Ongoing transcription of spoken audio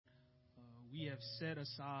we have set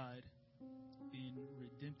aside in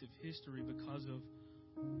redemptive history because of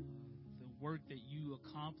the work that you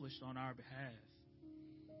accomplished on our behalf.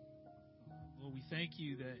 Lord, we thank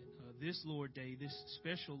you that this Lord Day, this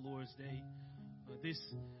special Lord's Day, this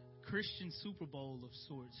Christian Super Bowl of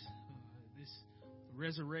sorts, this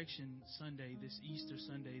Resurrection Sunday, this Easter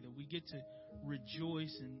Sunday, that we get to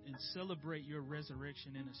rejoice and celebrate your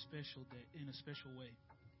resurrection in a special day, in a special way.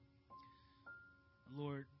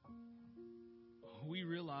 Lord, we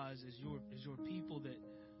realize as your people that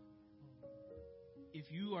if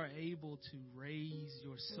you are able to raise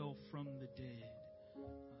yourself from the dead,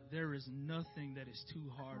 there is nothing that is too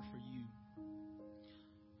hard for you.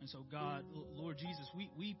 And so, God, Lord Jesus,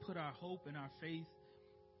 we put our hope and our faith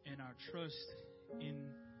and our trust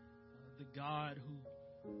in the God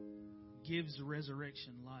who gives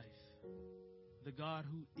resurrection life, the God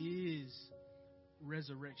who is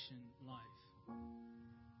resurrection life.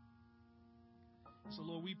 So,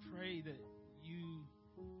 Lord, we pray that you,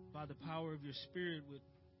 by the power of your Spirit, would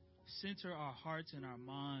center our hearts and our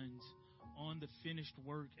minds on the finished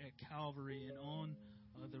work at Calvary and on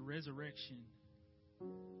the resurrection.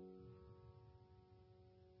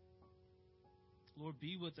 Lord,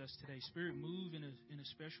 be with us today. Spirit, move in a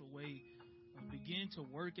special way. Begin to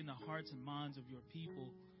work in the hearts and minds of your people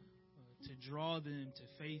to draw them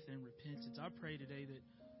to faith and repentance. I pray today that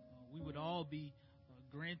we would all be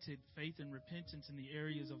granted faith and repentance in the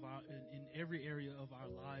areas of in every area of our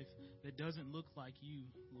life that doesn't look like you,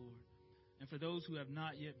 Lord. And for those who have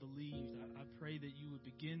not yet believed, I pray that you would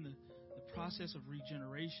begin the process of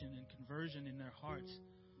regeneration and conversion in their hearts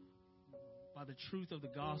by the truth of the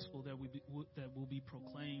gospel that will be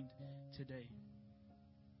proclaimed today.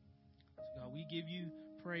 So God, we give you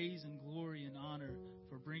praise and glory and honor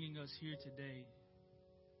for bringing us here today.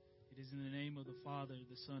 It is in the name of the Father,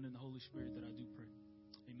 the Son, and the Holy Spirit that I do pray.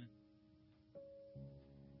 Amen.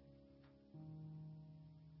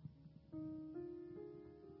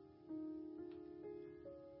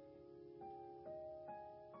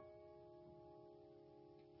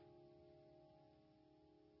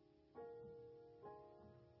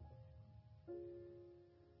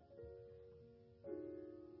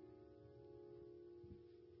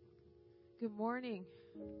 Good morning.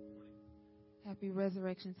 Happy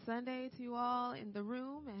Resurrection Sunday to you all in the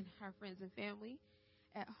room and our friends and family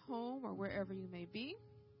at home or wherever you may be.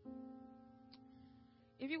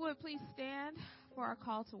 If you would please stand for our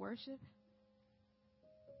call to worship.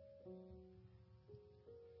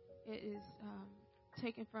 It is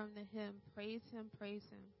taken from the hymn, Praise Him, Praise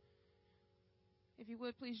Him. If you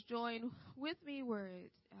would please join with me where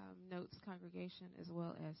it notes congregation as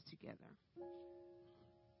well as together.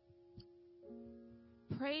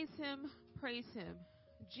 Praise Him,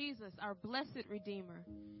 Jesus, our blessed Redeemer.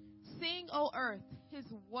 Sing, O earth, His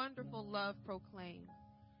wonderful love proclaim.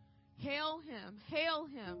 Hail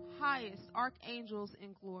Him, highest archangels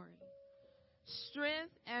in glory.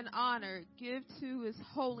 Strength and honor give to His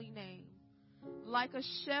holy name. Like a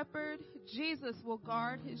shepherd, Jesus will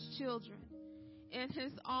guard His children. In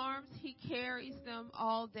His arms He carries them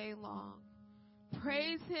all day long.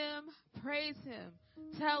 Praise Him,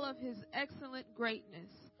 tell of His excellent greatness.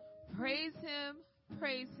 Praise Him,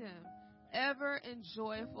 ever in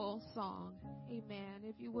joyful song. Amen.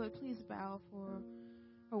 If you would, please bow for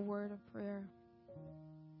a word of prayer.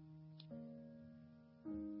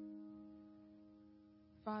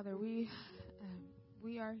 Father, we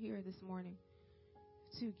are here this morning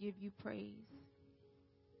to give you praise,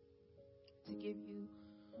 to give you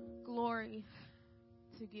glory,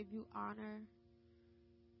 to give you honor,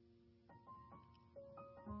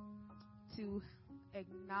 to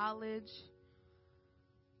acknowledge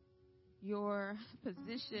your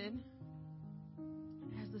position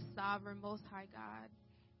as the sovereign, most high God,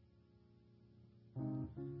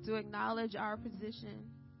 to acknowledge our position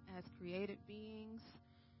as created beings,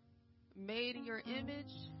 made in your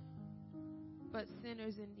image, but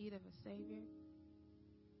sinners in need of a Savior.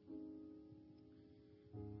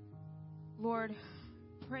 Lord,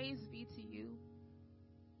 praise be to you,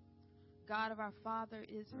 God of our father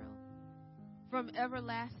Israel, from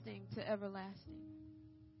everlasting to everlasting.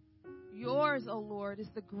 Yours, O Lord, is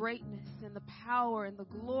the greatness and the power and the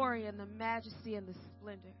glory and the majesty and the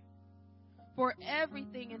splendor. For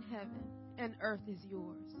everything in heaven and earth is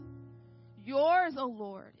yours. Yours, O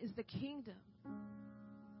Lord, is the kingdom.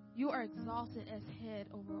 You are exalted as head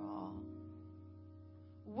over all.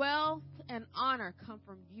 Wealth and honor come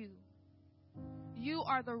from you. You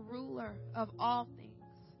are the ruler of all things.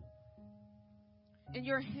 In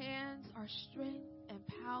your hands are strength and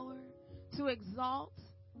power to exalt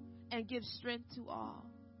and give strength to all.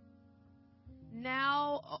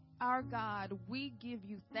 Now, our God, we give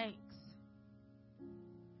you thanks.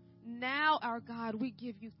 Now, our God, we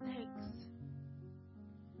give you thanks.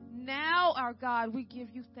 Now, our God, we give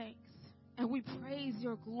you thanks. And we praise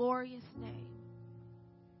your glorious name.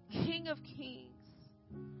 King of kings,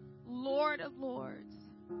 Lord of lords,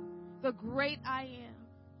 the great I am,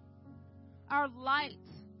 our light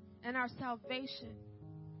and our salvation,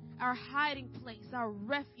 our hiding place, our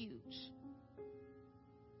refuge,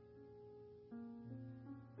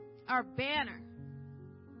 our banner,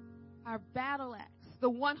 our battle axe, the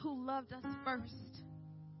one who loved us first,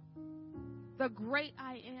 the great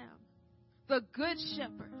I am, the good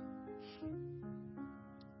shepherd.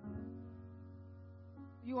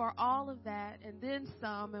 You are all of that and then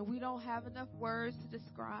some, and we don't have enough words to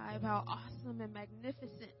describe how awesome and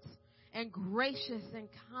magnificent and gracious and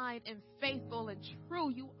kind and faithful and true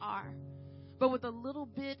you are. But with a little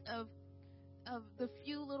bit of the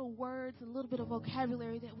few little words and a little bit of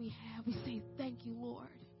vocabulary that we have, we say, thank you, Lord.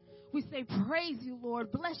 We say, praise you,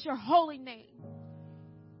 Lord. Bless your holy name.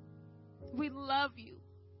 We love you.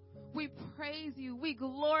 We praise you. We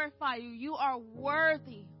glorify you. You are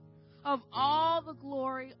worthy of all the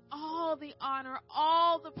glory, all the honor,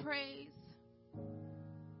 all the praise.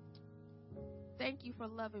 Thank you for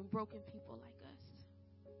loving broken people like us.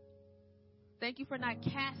 Thank you for not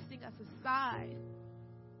casting us aside.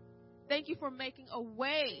 Thank you for making a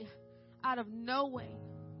way out of no way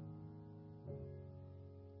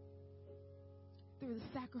through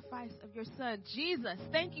the sacrifice of your Son, Jesus.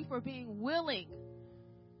 Thank you for being willing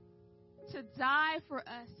to die for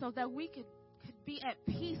us so that we could be at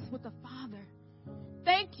peace with the Father.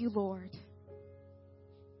 Thank you, Lord.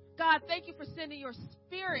 God, thank you for sending your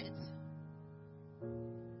Spirit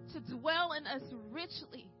to dwell in us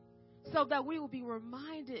richly so that we will be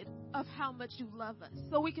reminded of how much you love us,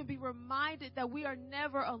 so we can be reminded that we are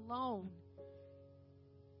never alone.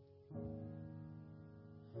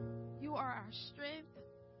 You are our strength.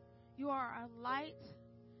 You are our light,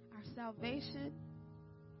 our salvation.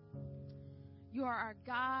 You are our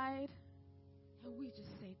guide. And we just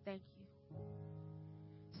say thank you.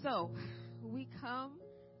 So, we come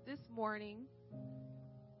this morning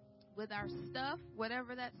with our stuff,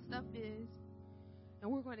 whatever that stuff is, and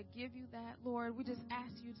we're going to give you that, Lord. We just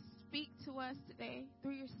ask you to speak to us today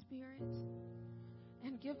through your Spirit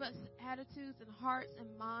and give us attitudes and hearts and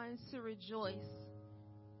minds to rejoice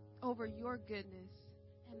over your goodness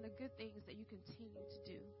and the good things that you continue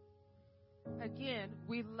to do. Again,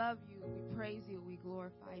 we love you, we praise you, we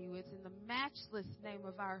glorify you. It's in the matchless name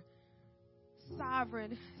of our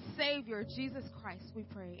sovereign Savior, Jesus Christ, we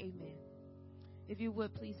pray. Amen. If you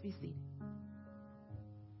would, please be seated.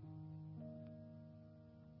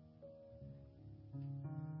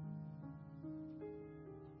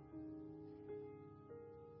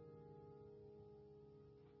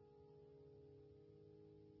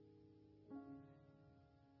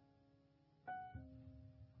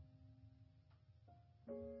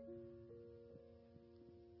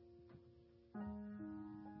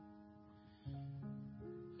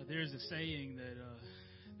 There's a saying that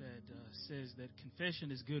says that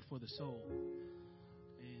confession is good for the soul,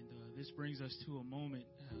 and this brings us to a moment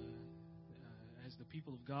as the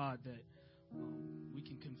people of God that we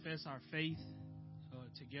can confess our faith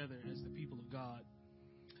together as the people of God.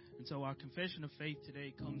 And so our confession of faith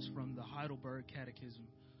today comes from the Heidelberg Catechism.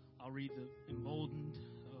 I'll read the emboldened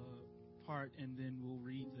part, and then we'll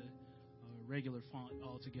read the regular font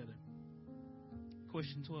all together.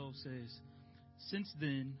 Question 12 says, "Since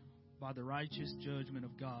then, by the righteous judgment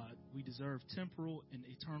of God, we deserve temporal and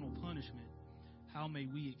eternal punishment, how may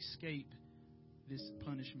we escape this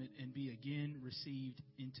punishment and be again received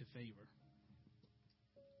into favor?"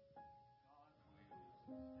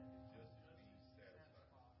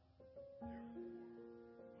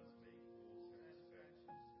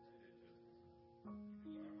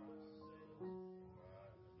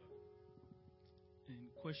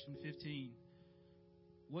 And question 15.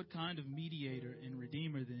 What kind of mediator and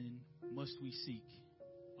redeemer, then, must we seek?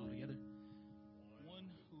 All together. One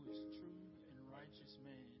who is true and righteous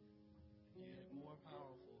man, yet more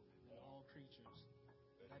powerful than all creatures.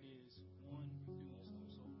 That is, one who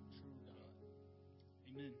is also true God.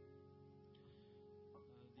 Amen.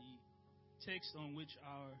 The text on which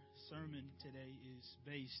our sermon today is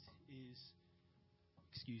based is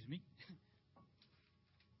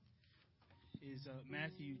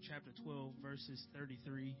Matthew chapter 12, verses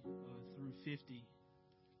 33 through 50.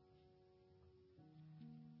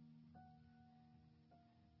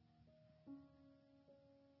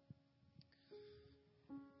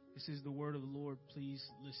 This is the word of the Lord. Please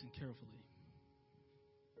listen carefully.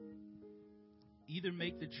 Either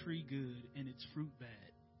make the tree good and its fruit bad,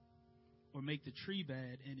 or make the tree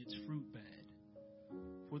bad and its fruit bad.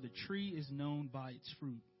 For the tree is known by its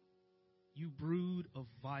fruit. You brood of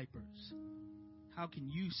vipers, how can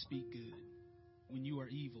you speak good when you are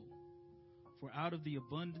evil? For out of the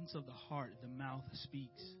abundance of the heart the mouth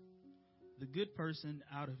speaks. The good person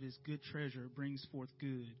out of his good treasure brings forth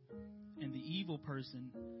good, and the evil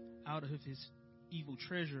person out of his evil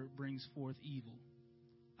treasure brings forth evil.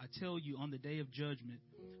 I tell you, on the day of judgment,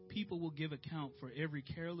 people will give account for every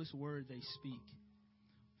careless word they speak.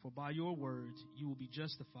 For by your words you will be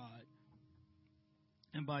justified,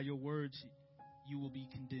 and by your words you will be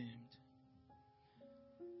condemned.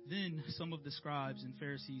 Then some of the scribes and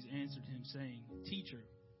Pharisees answered him, saying, Teacher,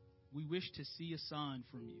 we wish to see a sign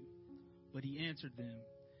from you. But he answered them,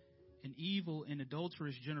 An evil and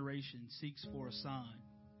adulterous generation seeks for a sign,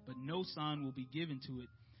 but no sign will be given to it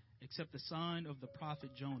except the sign of the prophet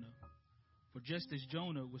Jonah. For just as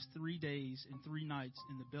Jonah was 3 days and 3 nights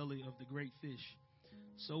in the belly of the great fish,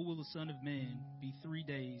 so will the Son of Man be 3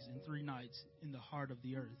 days and 3 nights in the heart of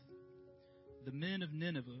the earth. The men of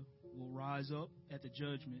Nineveh will rise up at the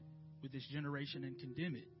judgment with this generation and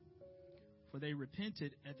condemn it. For they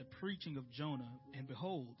repented at the preaching of Jonah, and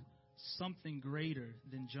behold, something greater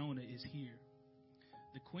than Jonah is here.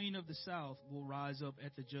 The queen of the south will rise up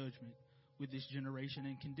at the judgment with this generation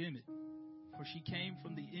and condemn it. For she came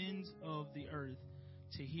from the ends of the earth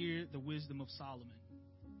to hear the wisdom of Solomon.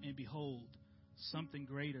 And behold, something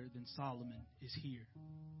greater than Solomon is here.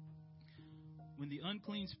 When the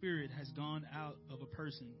unclean spirit has gone out of a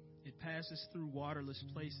person, it passes through waterless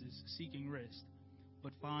places seeking rest,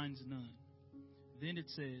 but finds none. Then it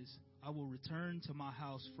says, I will return to my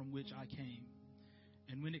house from which I came.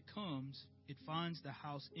 And when it comes, it finds the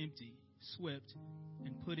house empty, swept,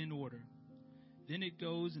 and put in order. Then it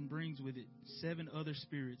goes and brings with it 7 other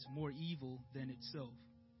spirits more evil than itself.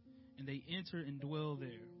 And they enter and dwell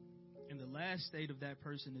there. And the last state of that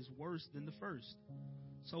person is worse than the first.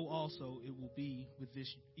 So also it will be with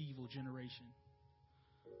this evil generation.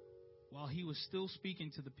 While he was still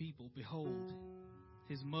speaking to the people, behold,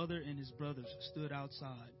 his mother and his brothers stood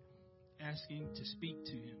outside, asking to speak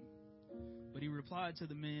to him. But he replied to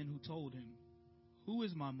the man who told him, Who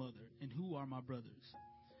is my mother and who are my brothers?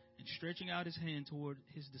 And stretching out his hand toward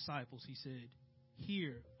his disciples, he said,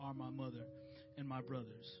 Here are my mother and my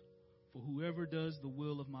brothers. For whoever does the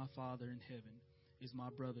will of my Father in heaven is my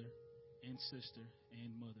brother and sister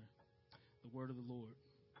and mother. The word of the Lord.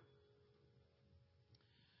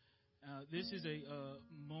 This is a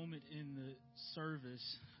moment in the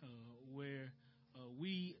service where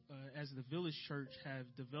we, as the Village Church, have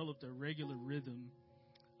developed a regular rhythm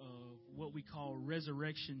of what we call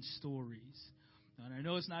resurrection stories. And I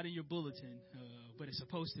know it's not in your bulletin, but it's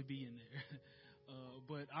supposed to be in there.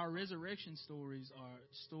 But our resurrection stories are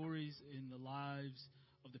stories in the lives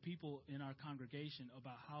of the people in our congregation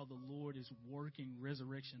about how the Lord is working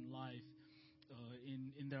resurrection life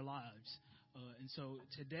in their lives. And so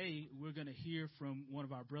today we're going to hear from one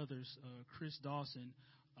of our brothers, Chris Dawson,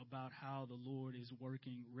 about how the Lord is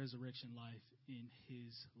working resurrection life in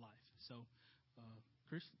his life. So,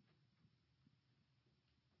 Chris?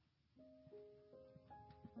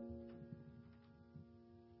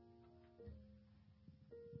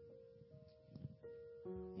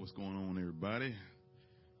 What's going on, everybody?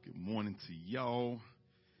 Good morning to y'all.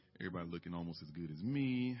 Everybody looking almost as good as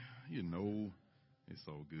me. You know, it's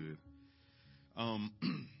all good. Let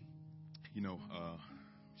me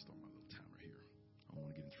start my little timer here. I don't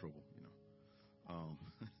want to get in trouble,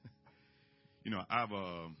 I've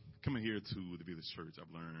coming here to the Village Church,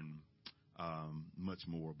 I've learned much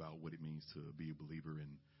more about what it means to be a believer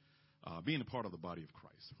and being a part of the body of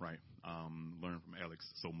Christ, right? Learned from Alex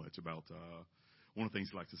so much about one of the things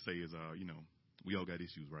he likes to say is, we all got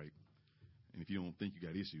issues, right? And if you don't think you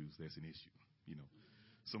got issues, that's an issue,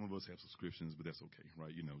 Some of us have subscriptions, but that's okay,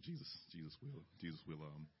 right? Jesus will,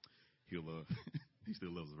 he'll, he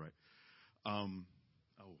still loves us, right?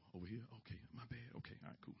 Over here? Okay, my bad. Okay, all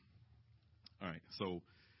right, cool. All right, so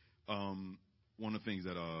one of the things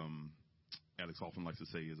that Alex often likes to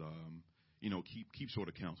say is, keep short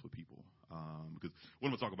accounts with people. Because what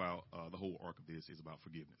I'm going to talk about, the whole arc of this is about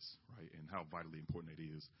forgiveness, right? And how vitally important it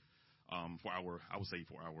is for our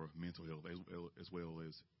mental health as well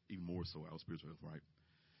as even more so our spiritual health, right?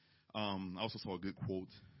 I also saw a good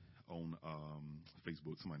quote on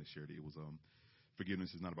Facebook. Somebody shared it. It was,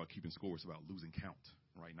 forgiveness is not about keeping score. It's about losing count,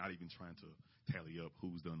 right? Not even trying to tally up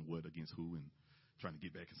who's done what against who and trying to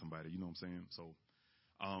get back at somebody. You know what I'm saying? So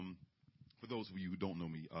for those of you who don't know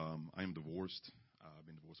me, I am divorced. I've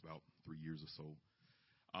been divorced about 3 years or so.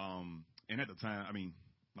 And at the time,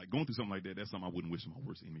 like going through something like that, that's something I wouldn't wish on my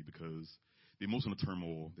worst enemy, because the emotional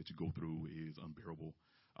turmoil that you go through is unbearable.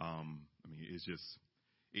 I mean, it's just,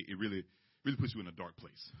 it really puts you in a dark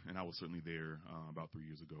place. And I was certainly there about 3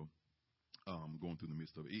 years ago, going through the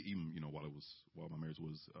midst of it, even, while my marriage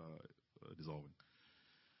was dissolving.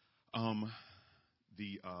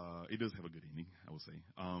 It does have a good ending, I would say.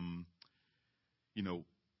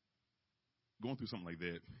 Going through something like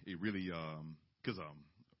that, it really, because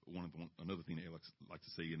another thing that Alex likes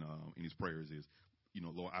to say in his prayers is,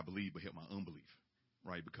 Lord, I believe, but help my unbelief,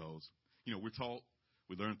 right? Because, we're taught,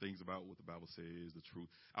 we learn things about what the Bible says, the truth.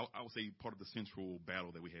 I would say part of the central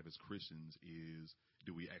battle that we have as Christians is,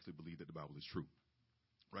 do we actually believe that the Bible is true,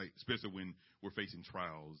 right? Especially when we're facing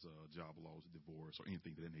trials, job loss, divorce, or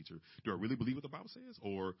anything of that nature. Do I really believe what the Bible says,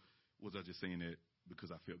 or was I just saying that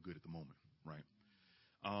because I felt good at the moment, right?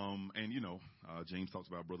 James talks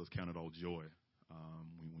about brothers count it all joy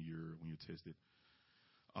when you're tested.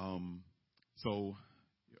 My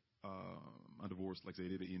divorce, like I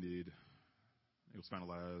said, it ended. It was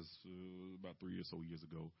finalized about 3 or so years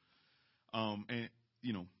ago.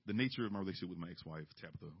 The nature of my relationship with my ex-wife,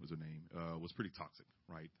 Tabitha was her name, was pretty toxic,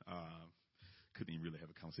 right? Couldn't even really have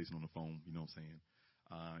a conversation on the phone, you know what I'm saying?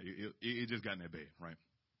 It just gotten that bad, right?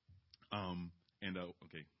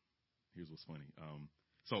 Okay, here's what's funny.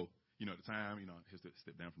 At the time, I had to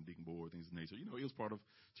step down from deacon board, things of nature. It was part of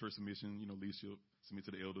church submission, leadership, submit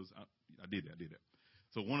to the elders. I did that.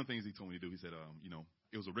 So one of the things he told me to do, he said,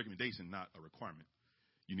 it was a recommendation, not a requirement.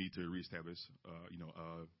 You need to reestablish,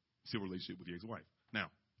 a civil relationship with your ex-wife.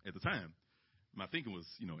 Now, at the time, my thinking was,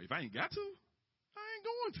 if I ain't got to, I ain't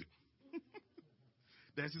going to.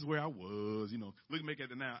 That's just where I was, Looking back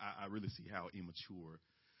at it now, I really see how immature.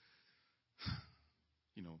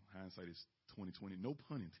 Hindsight is 20/20. No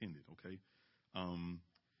pun intended. Okay.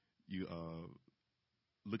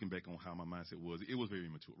 Looking back on how my mindset was, it was very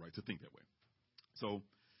immature, right, to think that way. So,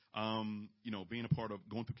 being a part of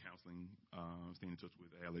going through counseling, staying in touch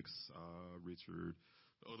with Alex, Richard,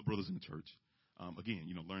 the other brothers in the church.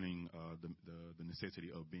 Again, learning the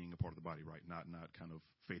necessity of being a part of the body, right? Not kind of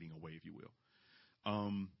fading away, if you will.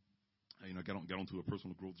 Got onto a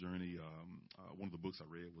personal growth journey. One of the books I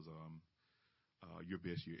read was Your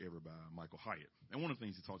Best Year Ever by Michael Hyatt. And one of the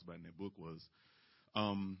things he talks about in that book was,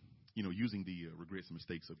 using the regrets and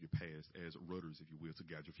mistakes of your past as rudders, if you will, to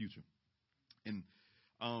guide your future. And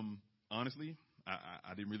honestly,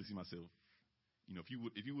 I didn't really see myself. If you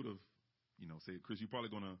would have, said, Chris, you're probably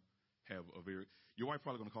going to have your wife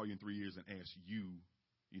probably going to call you in 3 years and ask you,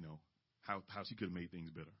 how she could have made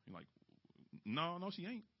things better. You're like, no, she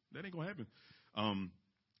ain't. That ain't going to happen.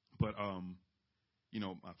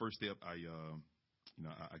 My first step, I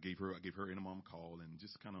gave her and her mom a call and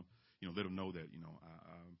just kind of, let them know that,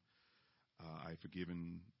 I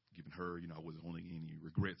forgiven her, I wasn't holding any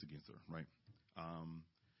regrets against her. Right.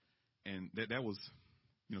 And that was,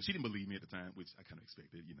 she didn't believe me at the time, which I kind of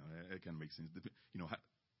expected, that kind of makes sense.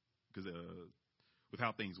 Because with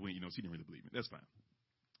how things went, she didn't really believe me. That's fine.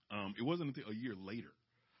 It wasn't until a year later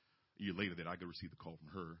that I could receive the call from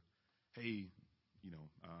her. Hey,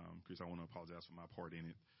 Chris, I want to apologize for my part in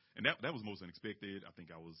it. And that was most unexpected. I think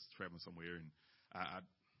I was traveling somewhere and I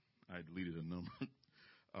deleted a number.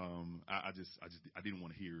 I didn't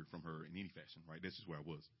want to hear from her in any fashion, right? That's just where I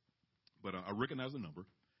was. But I recognized the number.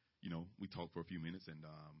 We talked for a few minutes and,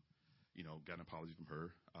 got an apology from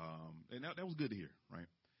her. And that was good to hear, right?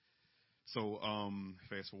 So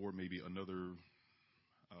fast forward maybe another,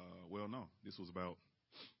 this was about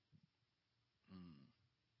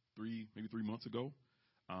 3 months ago.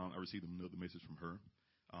 I received another message from her.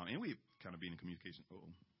 And we had kind of been in communication.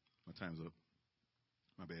 My time's up.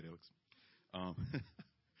 My bad, Alex.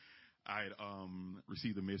 I had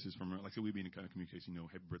received a message from her. Like I said, we've been in kind of communication,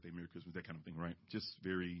 happy birthday, Merry Christmas, that kind of thing, right? Just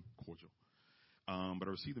very cordial. But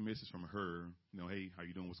I received a message from her, hey, how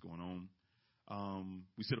you doing? What's going on?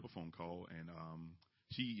 We set up a phone call, and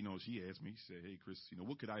she asked me, she said, hey, Chris,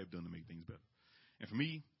 what could I have done to make things better? And for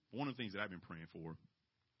me, one of the things that I've been praying for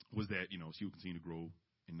was that, she would continue to grow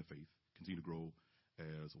in the faith, continue to grow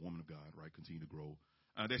as a woman of God, right? Continue to grow.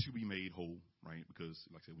 That should be made whole, right? Because,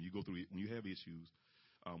 like I said, when you go through it, when you have issues,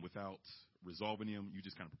 without resolving them, you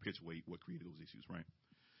just kind of perpetuate what created those issues, right?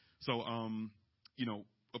 So,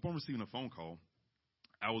 upon receiving a phone call,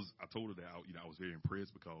 I told her that I was very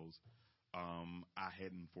impressed because I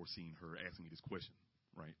hadn't foreseen her asking me this question,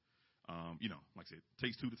 right? Like I said, it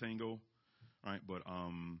takes two to tango, right? But I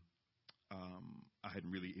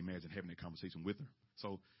hadn't really imagined having that conversation with her.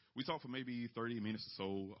 So we talked for maybe 30 minutes or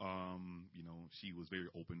so. She was very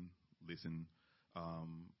open, listened,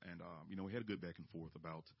 and we had a good back and forth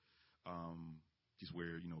about just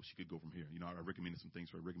where, she could go from here. I recommended some things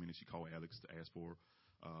for her. I recommended she call Alex to ask for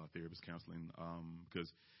therapist counseling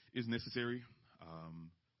because it's necessary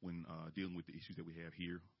when dealing with the issues that we have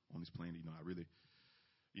here on this planet. I really,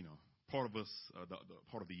 part of us,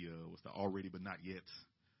 part of the what's the already but not yet,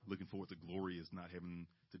 looking forward to glory is not having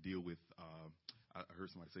to deal with. I heard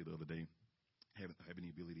somebody say the other day, having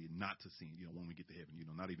the ability not to sin. When we get to heaven,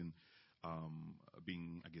 not even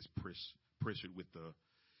being, I guess, pressured with the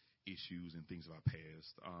issues and things of our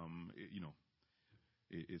past.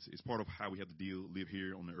 It's part of how we have to live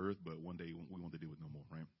here on the earth, but one day we want to deal with no more,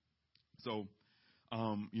 right? So,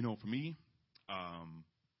 for me,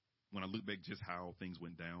 when I look back just how things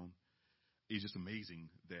went down, it's just amazing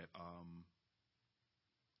that,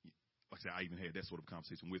 like I said, I even had that sort of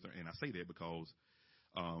conversation with her. And I say that because,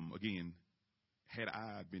 again, had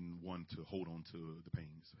I been one to hold on to the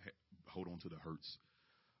pains, hold on to the hurts,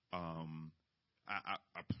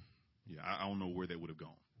 I don't know where that would have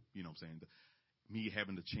gone. You know what I'm saying? Me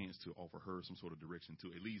having the chance to offer her some sort of direction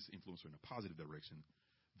to at least influence her in a positive direction,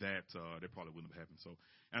 that probably wouldn't have happened. So,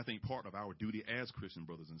 and I think part of our duty as Christian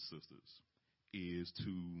brothers and sisters is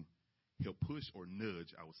to help push or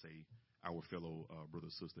nudge, I would say, our fellow brother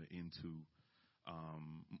or sister into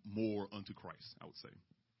more unto Christ, I would say.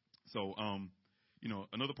 So,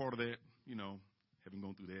 another part of that, having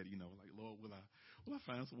gone through that, like, Lord, will I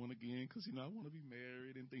find someone again? Because, I want to be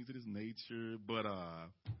married and things of this nature. But,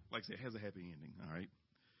 like I said, it has a happy ending, all right?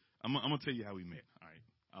 I'm going to tell you how we met, all right?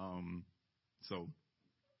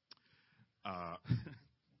 I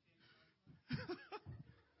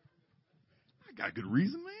got a good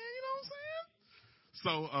reason, man, you know what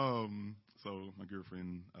I'm saying? So my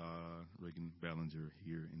girlfriend, Reagan Ballinger,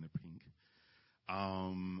 here in the pink.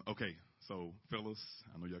 Okay, so fellas,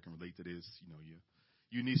 I know y'all can relate to this.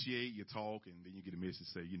 You initiate, you talk, and then you get a message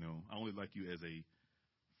say, I only like you as a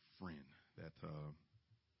friend. That,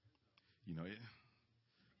 it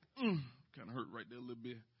kind of hurt right there a little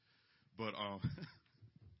bit. But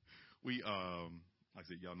we, like I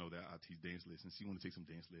said, y'all know that I teach dance lessons. She wanted to take some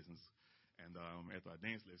dance lessons. And after our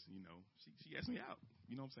dance lesson, she asked me out.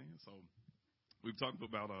 You know what I'm saying? So we were talking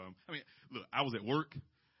about, look, I was at work.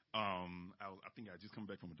 I think I just come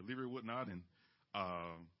back from a delivery or whatnot, and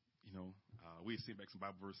we sent back some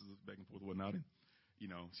Bible verses back and forth and whatnot, and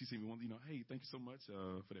she sent me one, hey, thank you so much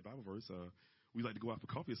for that Bible verse. We'd like to go out for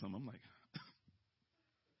coffee or something. I'm like,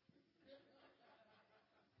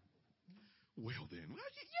 well then,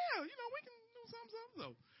 yeah, we can do something.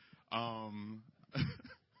 So,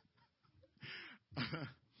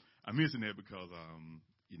 I mention that because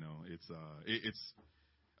it's.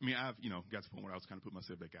 I've, got to the point where I was kind of putting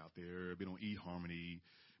myself back out there. Been on eHarmony,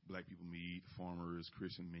 Black People Meet, Farmers,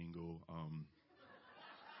 Christian Mingle,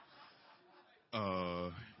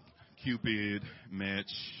 Cupid,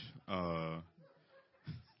 Match,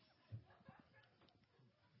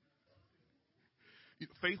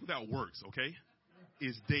 faith without works, okay,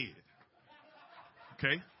 is dead.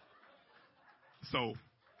 Okay? So,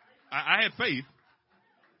 I had faith.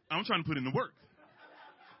 I'm trying to put in the work.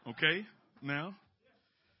 Okay? Now?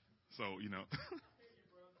 So,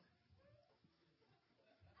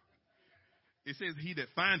 it says he that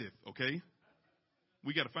findeth, okay?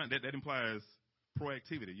 We got to find that. That implies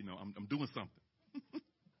proactivity. I'm doing something.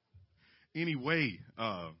 Anyway,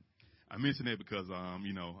 I mentioned that because, like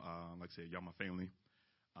I said, y'all my family.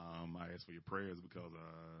 I asked for your prayers because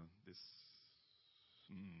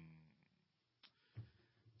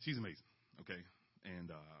she's amazing, okay?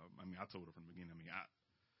 And, I told her from the beginning,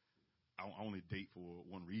 I only date for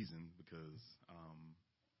one reason because,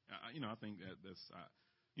 I think that's,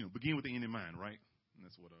 begin with the end in mind, right? And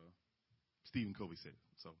that's what Stephen Covey said.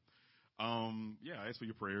 So, I asked for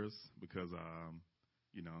your prayers because,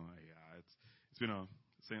 it's been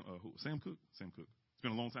Sam Cooke. It's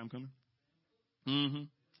been a long time coming.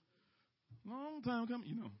 Long time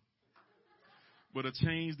coming, But a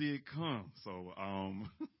change did come. So,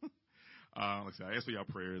 like I said, I asked for y'all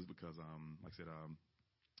prayers because, like I said,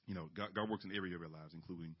 God works in every area of our lives,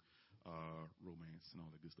 including romance and all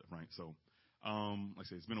that good stuff, right? So, like I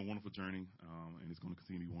said, it's been a wonderful journey, and it's going to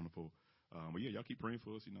continue to be wonderful. But y'all keep praying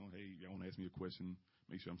for us. Hey, y'all want to ask me a question,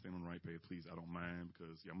 make sure I'm staying on the right path. Please, I don't mind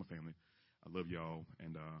because y'all my family. I love y'all,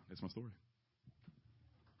 and that's my story.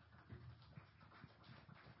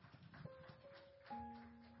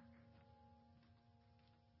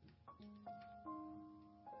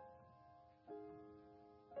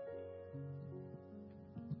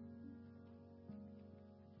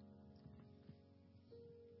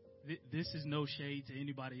 This is no shade to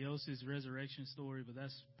anybody else's resurrection story, but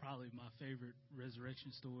that's probably my favorite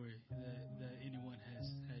resurrection story that anyone has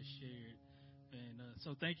shared. And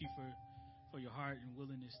so thank you for your heart and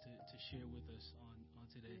willingness to share with us on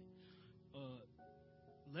today.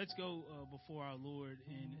 Let's go before our Lord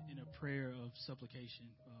in a prayer of supplication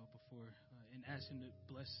and ask Him to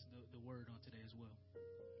bless the word on today as well.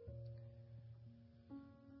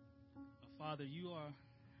 Father, you are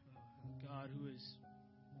God who has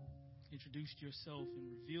introduced yourself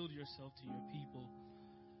and revealed yourself to your people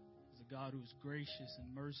as a God who is gracious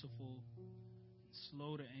and merciful and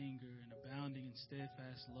slow to anger and abounding in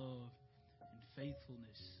steadfast love and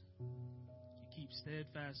faithfulness. You keep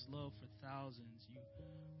steadfast love for thousands. You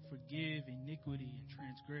forgive iniquity and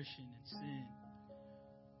transgression and sin.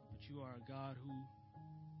 But you are a God who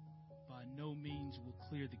by no means will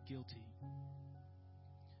clear the guilty.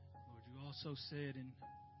 Lord, you also said in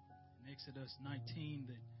Exodus 19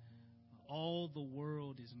 that all the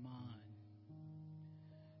world is mine.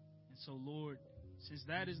 And so, Lord, since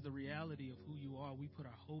that is the reality of who you are, we put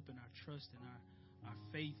our hope and our trust and our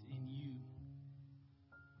faith in you.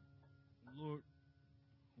 Lord,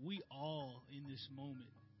 we all in this moment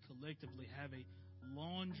collectively have a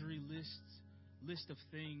laundry list of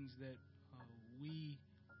things that we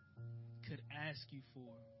could ask you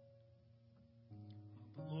for.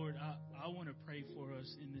 But Lord, I want to pray for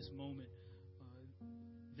us in this moment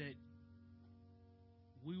that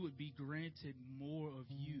we would be granted more of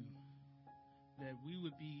you, that we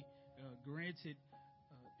would be granted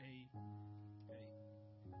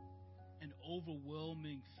an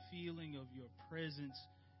overwhelming feeling of your presence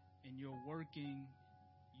and your working,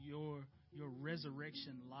 your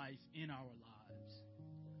resurrection life in our lives,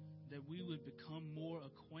 that we would become more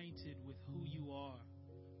acquainted with who you are,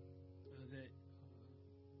 that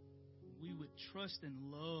we would trust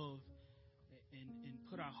and love and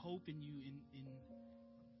put our hope in you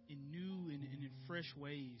in new and in fresh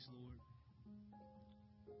ways, Lord.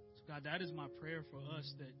 So God, that is my prayer for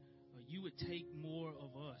us, that you would take more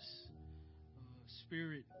of us.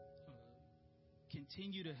 Spirit,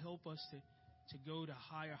 continue to help us to go to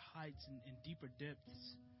higher heights and deeper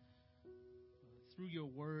depths through your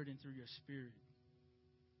word and through your spirit.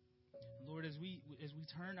 And Lord, as we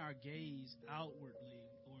turn our gaze outwardly,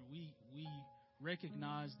 Lord, we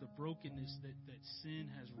recognize the brokenness that sin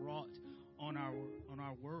has wrought on our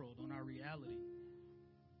world, on our reality.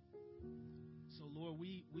 So Lord,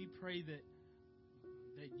 we pray that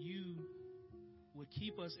you would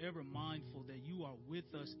keep us ever mindful that you are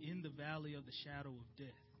with us in the valley of the shadow of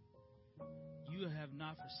death. You have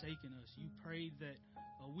not forsaken us. You prayed that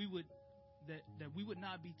we would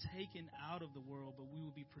not be taken out of the world, but we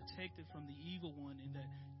would be protected from the evil one, and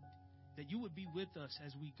that you would be with us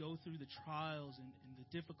as we go through the trials and the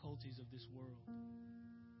difficulties of this world.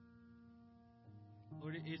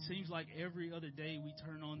 Lord, it seems like every other day we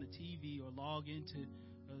turn on the TV or log into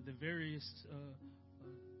the various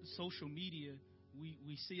social media,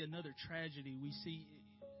 we see another tragedy.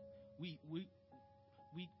 We've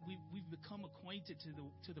become acquainted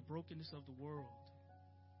to the brokenness of the world.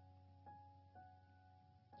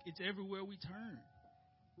 It's everywhere we turn.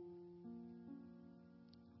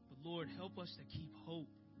 But Lord, help us to keep hope.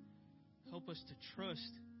 Help us to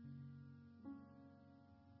trust.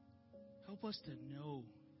 Help us to know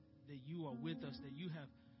that you are with us, that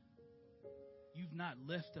you've not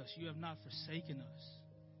left us, you have not forsaken us.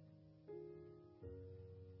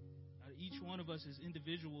 Each one of us as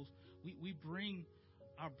individuals, we bring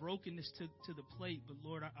our brokenness to the plate. But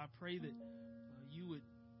Lord, I pray that you would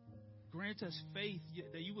grant us faith,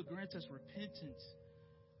 that you would grant us repentance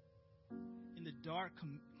in the dark,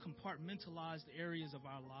 compartmentalized areas of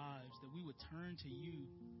our lives, that we would turn to you.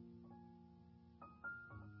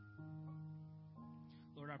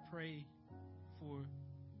 Lord, I pray for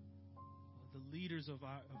the leaders of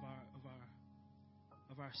our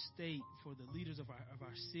state, for the leaders of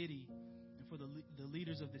our city, and for the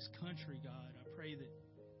leaders of this country, God. I pray that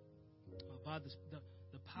by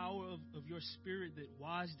the power of your Spirit, that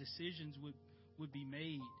wise decisions would be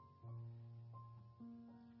made.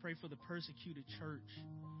 I pray for the persecuted church,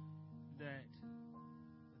 that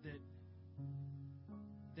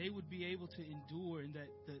they would be able to endure, and that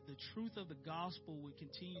the truth of the gospel would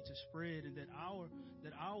continue to spread, and that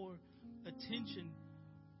our attention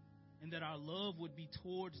and that our love would be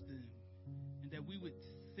towards them, and that we would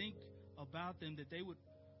think about them, that they would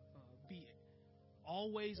be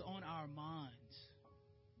always on our minds,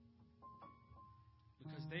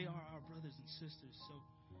 because they are our brothers and sisters. So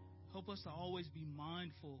help us to always be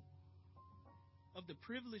mindful of the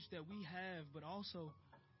privilege that we have, but also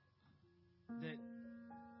that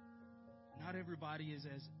not everybody is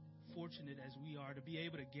as fortunate as we are to be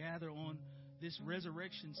able to gather on this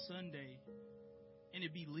Resurrection Sunday and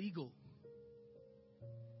it be legal.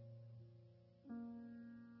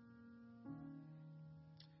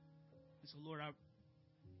 So, Lord, I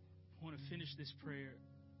want to finish this prayer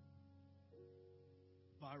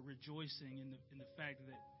by rejoicing in the fact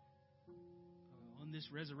that on this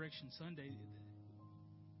Resurrection Sunday,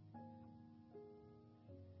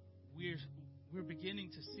 we're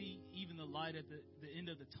beginning to see even the light at the end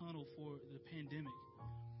of the tunnel for the pandemic.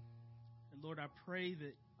 And Lord, I pray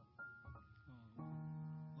that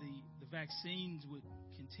the vaccines would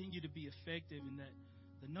continue to be effective and that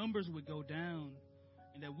the numbers would go down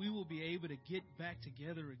and that we will be able to get back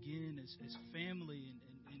together again as family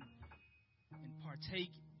and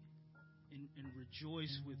partake and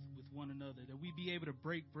rejoice with one another, that we be able to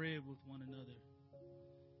break bread with one another.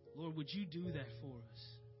 Lord, would you do that for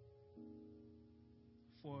us?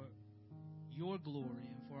 For your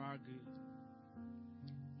glory and for our good.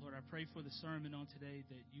 Lord, I pray for the sermon on today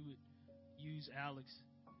that you would use Alex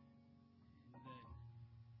and that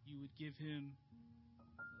you would give him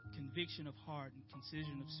conviction of heart and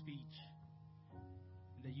concision of speech,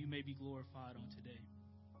 and that you may be glorified on today.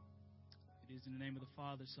 It is in the name of the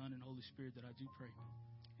Father, Son, and Holy Spirit that I do pray.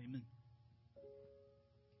 Amen.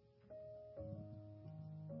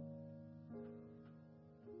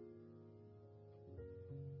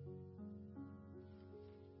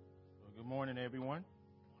 Good morning, everyone.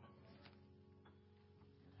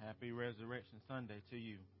 Happy Resurrection Sunday to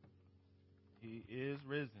you. He is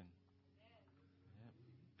risen. Yep,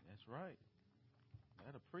 that's right.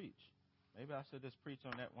 That'll preach. Maybe I should just preach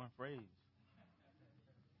on that one phrase.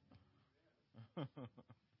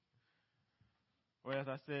 Well, as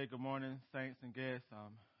I said, good morning, saints and guests.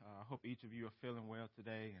 I hope each of you are feeling well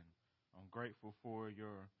today, and I'm grateful for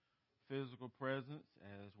your physical presence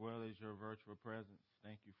as well as your virtual presence.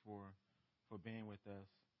 Thank you for being with us.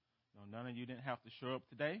 None of you didn't have to show up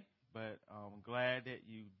today, but I'm glad that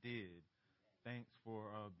you did. Thanks for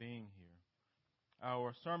being here.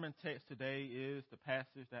 Our sermon text today is the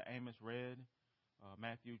passage that Amos read,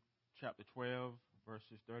 Matthew chapter 12,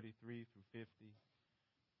 verses 33 through 50.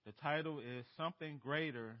 The title is Something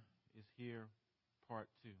Greater is Here, Part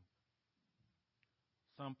 2.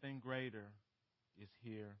 Something Greater is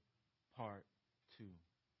Here, Part 2.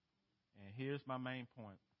 And here's my main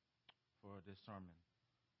point for this sermon.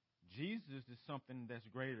 Jesus is something that's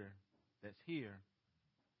greater, that's here,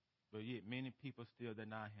 but yet many people still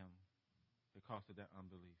deny him because of their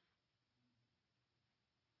unbelief.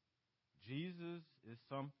 Jesus is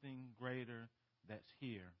something greater that's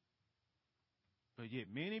here, but yet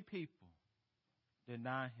many people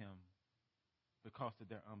deny him because of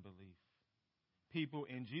their unbelief. People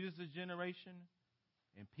in Jesus' generation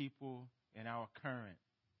and people in our current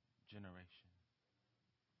generation.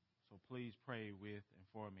 So please pray with and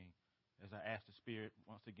for me as I ask the Spirit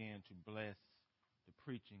once again to bless the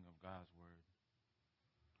preaching of God's Word.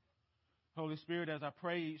 Holy Spirit, as I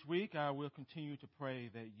pray each week, I will continue to pray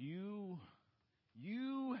that you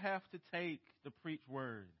have to take the preached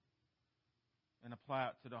Word and apply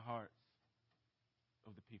it to the hearts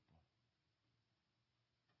of the people.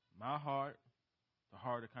 My heart, the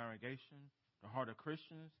heart of the congregation, the heart of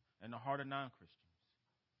Christians, and the heart of non-Christians.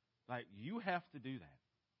 Like, you have to do that.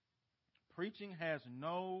 Preaching has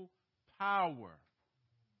no power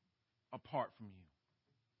apart from you.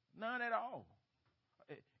 None at all.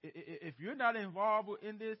 If you're not involved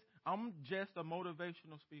in this, I'm just a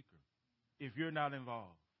motivational speaker. If you're not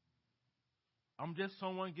involved, I'm just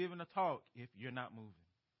someone giving a talk if you're not moving.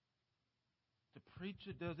 The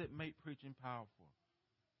preacher doesn't make preaching powerful.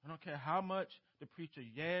 I don't care how much the preacher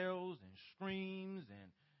yells and screams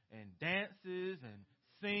and dances and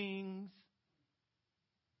sings.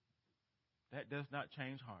 That does not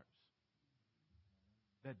change hearts.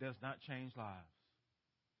 That does not change lives.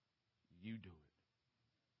 You do it.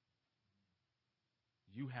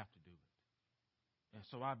 You have to do it. And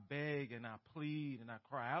so I beg and I plead and I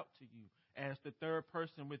cry out to you as the third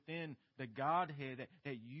person within the Godhead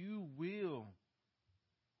that you will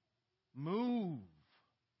move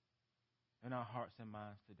in our hearts and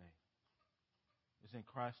minds today. It's in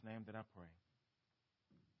Christ's name that I pray.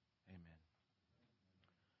 Amen.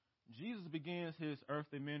 Jesus begins his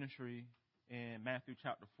earthly ministry in Matthew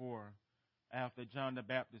chapter 4 after John the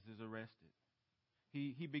Baptist is arrested.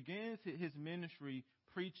 He begins his ministry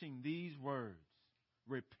preaching these words: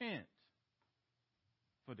 repent,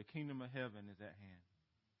 for the kingdom of heaven is at hand.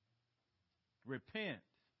 Repent,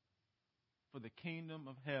 for the kingdom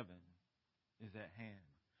of heaven is at hand.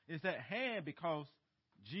 It's at hand because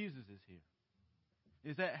Jesus is here.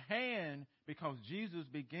 It's at hand because Jesus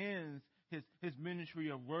begins his ministry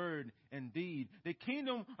of word and deed. The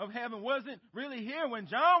kingdom of heaven wasn't really here when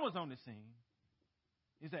John was on the scene.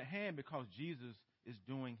 It's at hand because Jesus is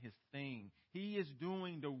doing his thing. He is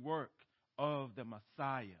doing the work of the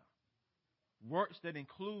Messiah. works that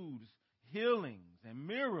includes healings and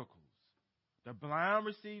miracles. The blind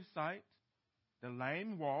receive sight, the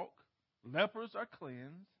lame walk, lepers are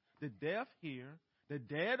cleansed, the deaf hear, the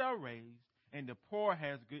dead are raised, and the poor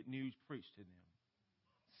has good news preached to them.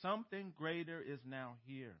 Something greater is now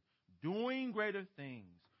here, doing greater things,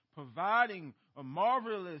 providing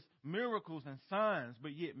marvelous miracles and signs,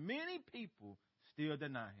 but yet many people still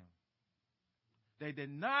deny him. They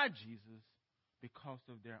deny Jesus because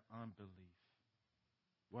of their unbelief.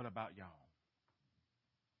 What about y'all?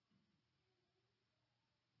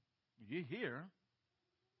 You're here,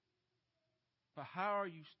 but how are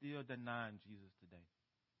you still denying Jesus today?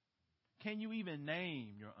 Can you even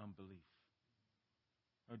name your unbelief?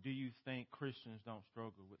 Or do you think Christians don't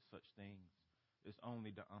struggle with such things? It's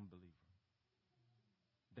only the unbeliever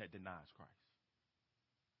that denies Christ.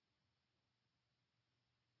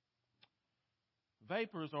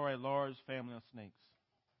 Vipers are a large family of snakes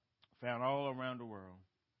found all around the world,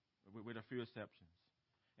 with a few exceptions.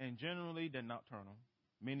 And generally, they're nocturnal.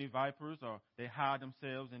 Many vipers they hide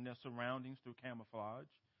themselves in their surroundings through camouflage.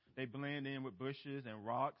 They blend in with bushes and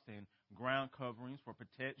rocks and ground coverings for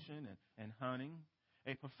protection and hunting.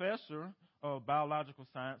 A professor of biological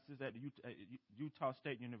sciences at Utah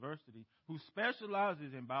State University who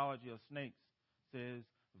specializes in biology of snakes says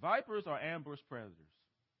vipers are ambush predators.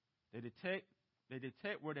 They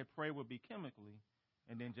detect where their prey will be chemically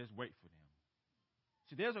and then just wait for them.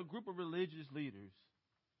 See, there's a group of religious leaders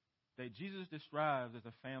that Jesus describes as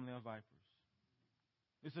a family of vipers.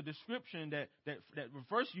 It's a description that was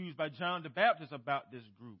first used by John the Baptist about this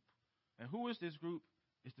group. And who is this group?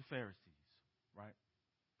 It's the Pharisees, right?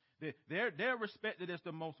 They're respected as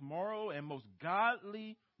the most moral and most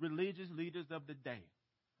godly religious leaders of the day.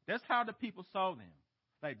 That's how the people saw them.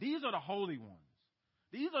 Like, these are the holy ones.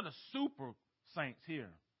 These are the super saints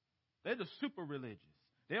here. They're the super religious.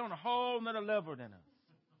 They're on a whole nother level than us.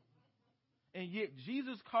 And yet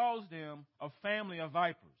Jesus calls them a family of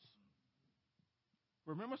vipers.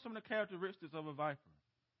 Remember some of the characteristics of a viper.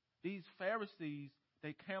 These Pharisees,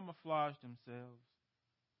 they camouflage themselves.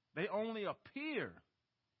 They only appear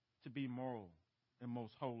to be moral and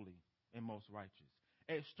most holy and most righteous.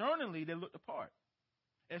 Externally, they look the part.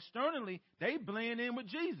 Externally, they blend in with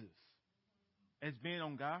Jesus as being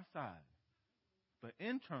on God's side. But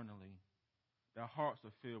internally, their hearts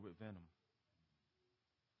are filled with venom.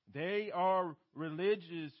 They are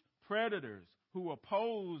religious predators who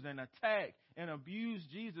oppose and attack and abuse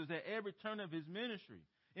Jesus at every turn of his ministry.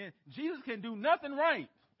 And Jesus can do nothing right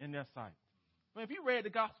in their sight. But if you read the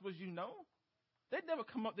Gospels, you know, they'd never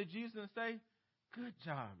come up to Jesus and say, "Good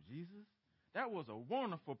job, Jesus. That was a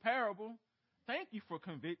wonderful parable. Thank you for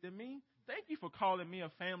convicting me. Thank you for calling me a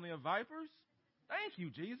family of vipers. Thank you,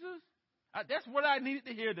 Jesus. That's what I needed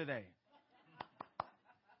to hear today."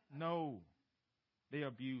 No, they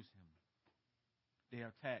abuse him. They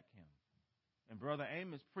attack him. And Brother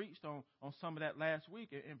Amos preached on some of that last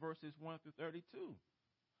week in verses 1 through 32.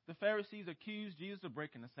 The Pharisees accused Jesus of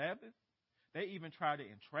breaking the Sabbath. They even tried to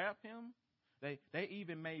entrap him. They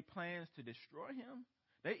even made plans to destroy him.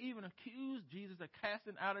 They even accused Jesus of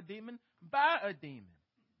casting out a demon by a demon.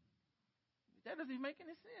 That doesn't even make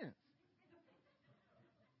any sense.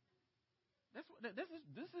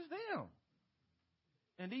 This is them.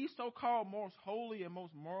 And these so-called most holy and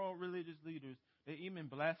most moral religious leaders, they're even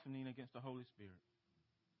blaspheming against the Holy Spirit.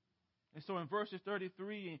 And so in verses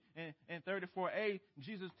 33 and 34a,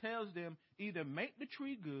 Jesus tells them, either make the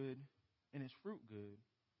tree good and its fruit good,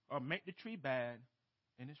 or make the tree bad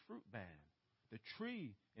and its fruit bad. The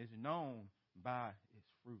tree is known by its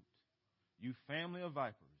fruit. You family of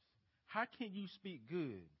vipers, how can you speak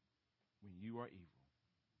good when you are evil?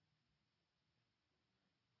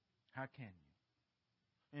 How can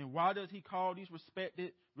you? And why does he call these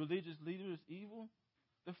respected religious leaders evil?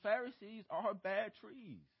 The Pharisees are bad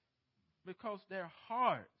trees because their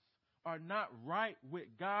hearts are not right with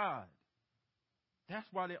God. That's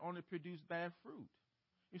why they only produce bad fruit.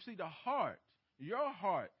 You see, the heart, your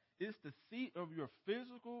heart, is the seat of your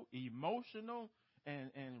physical, emotional,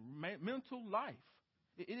 and mental life.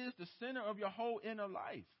 It is the center of your whole inner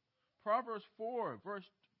life. Proverbs 4, verse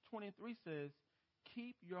 23 says,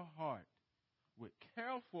 keep your heart with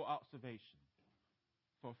careful observation,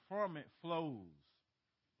 for from it flows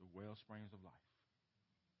the well springs of life.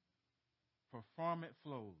 For from it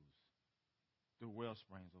flows the well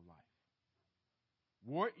springs of life.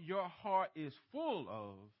 What your heart is full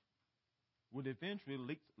of will eventually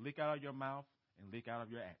leak out of your mouth and leak out of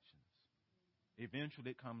your actions.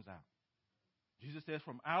 Eventually it comes out. Jesus says,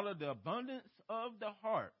 from out of the abundance of the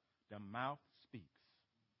heart, the mouth speaks.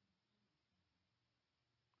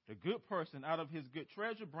 The good person out of his good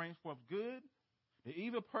treasure brings forth good. The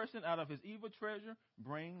evil person out of his evil treasure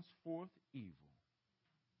brings forth evil.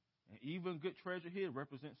 And even good treasure here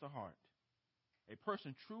represents a heart. A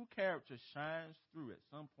person's true character shines through at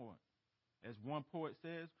some point. As one poet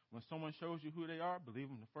says, when someone shows you who they are, believe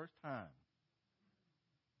them the first time.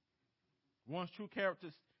 One's true character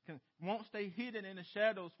won't stay hidden in the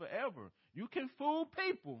shadows forever. You can fool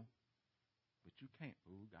people, but you can't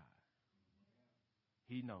fool God.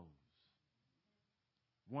 He knows.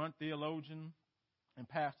 One theologian and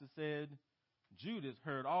pastor said, Judas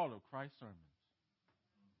heard all of Christ's sermons.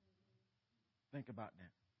 Think about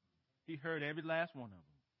that. He heard every last one of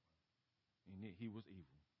them. And yet he was evil.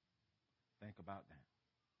 Think about that.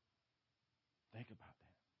 Think about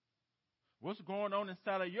that. What's going on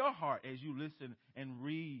inside of your heart as you listen and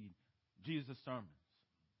read Jesus' sermons?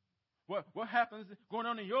 What happens going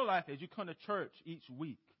on in your life as you come to church each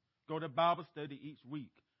week, go to Bible study each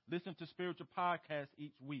week, listen to spiritual podcasts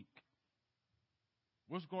each week?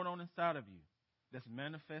 What's going on inside of you that's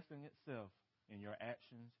manifesting itself in your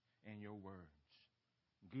actions and your words?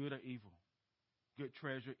 Good or evil? Good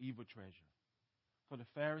treasure, evil treasure. For the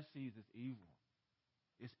Pharisees, it's evil.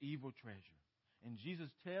 It's evil treasure. And Jesus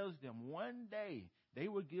tells them one day they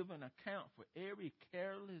will give an account for every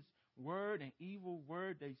careless word and evil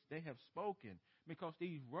word they have spoken, because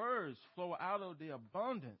these words flow out of the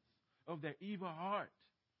abundance of their evil heart.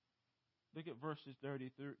 Look at verses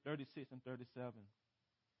 36 and 37.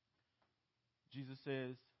 Jesus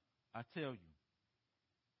says, I tell you,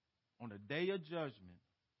 on the day of judgment,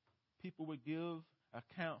 people will give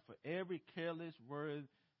account for every careless word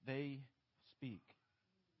they speak.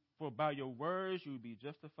 For by your words you will be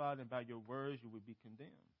justified, and by your words you will be condemned.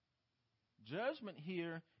 Judgment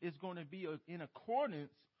here is going to be in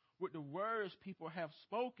accordance with the words people have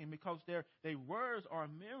spoken, because their words are a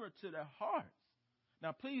mirror to their hearts.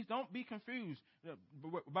 Now, please don't be confused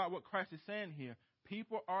about what Christ is saying here.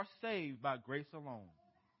 People are saved by grace alone,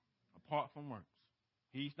 apart from works.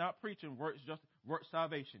 He's not preaching work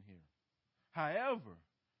salvation here. However,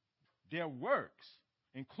 their works,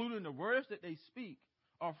 including the words that they speak,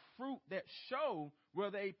 are fruit that show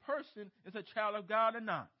whether a person is a child of God or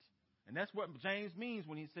not. And that's what James means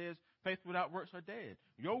when he says faith without works are dead.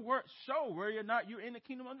 Your works show whether or not you're in the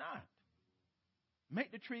kingdom or not.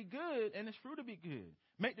 Make the tree good and its fruit will be good.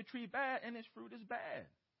 Make the tree bad and its fruit is bad.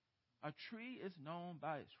 A tree is known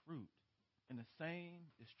by its fruit. And the same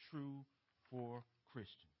is true for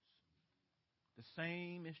Christians. The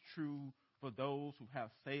same is true for those who have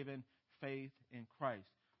saving faith in Christ.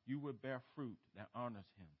 You will bear fruit that honors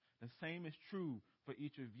him. The same is true for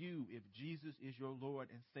each of you if Jesus is your Lord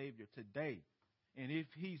and Savior today. And if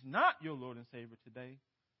he's not your Lord and Savior today,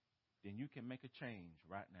 then you can make a change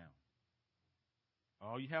right now.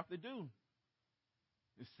 All you have to do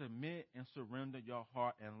is submit and surrender your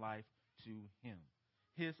heart and life to him.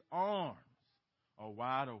 His arms are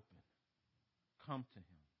wide open. Come to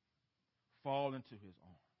him. Fall into his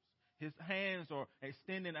arms. His hands are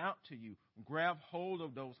extending out to you. Grab hold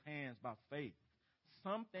of those hands by faith.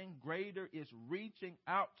 Something greater is reaching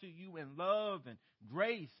out to you in love and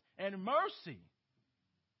grace and mercy.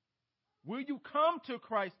 Will you come to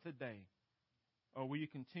Christ today? Or will you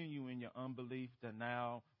continue in your unbelief,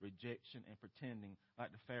 denial, rejection, and pretending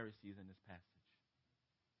like the Pharisees in this passage?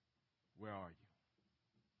 Where are you?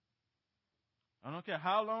 I don't care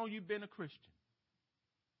how long you've been a Christian.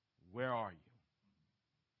 Where are you?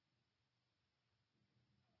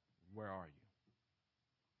 Where are you?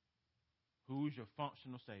 Who's your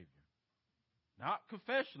functional Savior? Not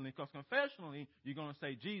confessionally, because confessionally you're going to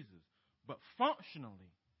say Jesus. But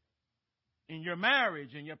functionally, in your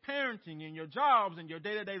marriage, in your parenting, in your jobs, in your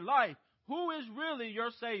day-to-day life, who is really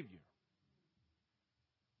your Savior?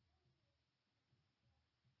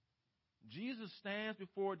 Jesus stands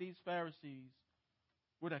before these Pharisees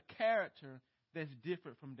with a character that's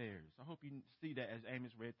different from theirs. I hope you see that as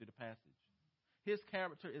Amos read through the passage. His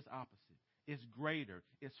character is opposite. It's greater.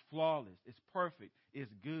 It's flawless. It's perfect.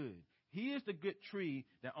 It's good. He is the good tree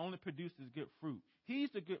that only produces good fruit. He's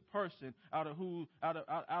the good person out of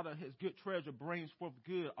his good treasure brings forth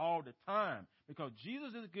good all the time. Because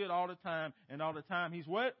Jesus is good all the time, and all the time he's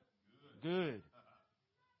what? Good.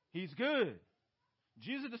 He's good.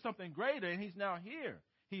 Jesus is something greater, and he's now here.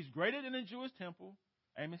 He's greater than the Jewish temple.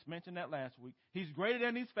 Amos mentioned that last week. He's greater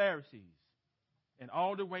than these Pharisees in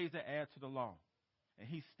all the ways that add to the law. And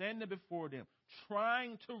he's standing before them,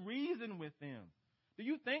 trying to reason with them. Do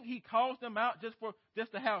you think he calls them out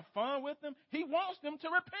just to have fun with them? He wants them to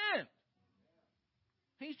repent.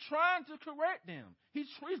 He's trying to correct them. He's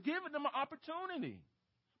giving them an opportunity.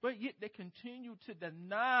 But yet they continue to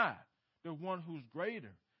deny the one who's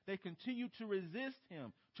greater. They continue to resist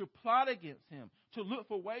him, to plot against him, to look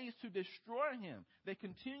for ways to destroy him. They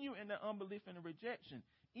continue in their unbelief and rejection,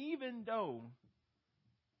 even though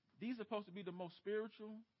these are supposed to be the most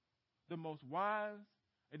spiritual, the most wise,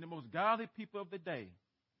 and the most godly people of the day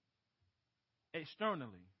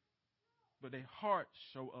externally, but their hearts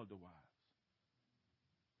show otherwise.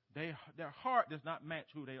 Their heart does not match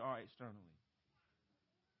who they are externally.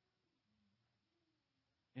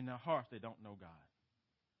 In their hearts, they don't know God.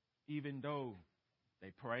 Even though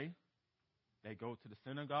they pray, they go to the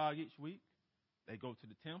synagogue each week, they go to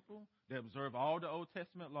the temple, they observe all the Old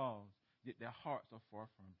Testament laws, yet their hearts are far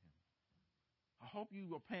from him. I hope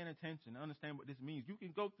you are paying attention and understand what this means. You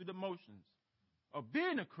can go through the motions of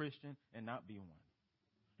being a Christian and not be one.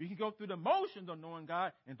 You can go through the motions of knowing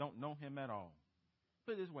God and don't know him at all.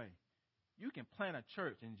 Put it this way. You can plant a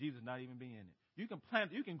church and Jesus not even be in it.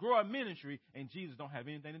 You can grow a ministry and Jesus don't have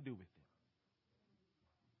anything to do with it.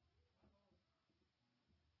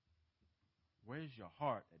 Where's your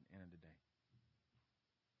heart at the end of the day?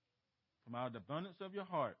 From out of the abundance of your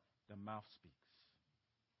heart, the mouth speaks.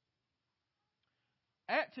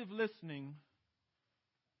 Active listening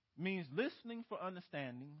means listening for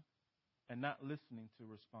understanding and not listening to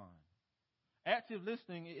respond. Active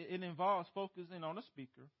listening, it involves focusing on the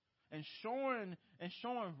speaker and showing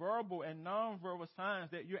verbal and nonverbal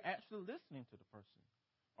signs that you're actually listening to the person.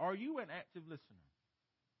 Are you an active listener?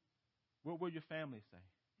 What will your family say?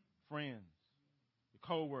 Friends, your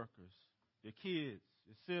co-workers, your kids,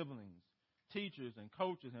 your siblings, teachers and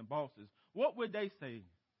coaches and bosses. What would they say?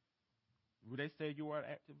 Would they say you are an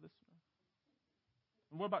active listener?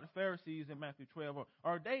 And what about the Pharisees in Matthew 12?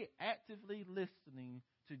 Are they actively listening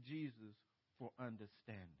to Jesus for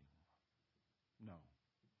understanding? No.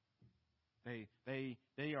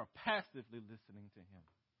 They are passively listening to him.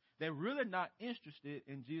 They're really not interested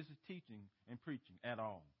in Jesus' teaching and preaching at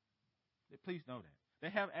all. Please know that. They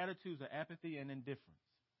have attitudes of apathy and indifference.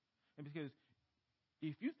 And because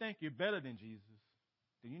if you think you're better than Jesus,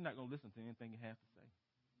 then you're not going to listen to anything he has to say.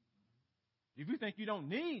 If you think you don't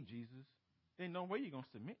need Jesus, then no way you're going to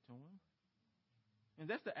submit to him. And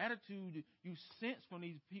that's the attitude you sense from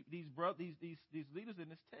these leaders in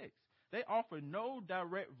this text. They offer no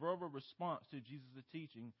direct verbal response to Jesus'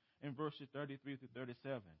 teaching in verses 33 through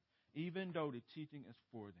 37, even though the teaching is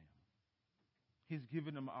for them. He's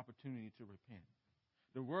given them an opportunity to repent.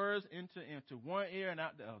 The words enter into one ear and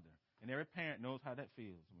out the other. And every parent knows how that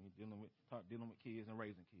feels when you're dealing with kids and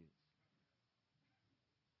raising kids.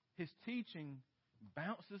 His teaching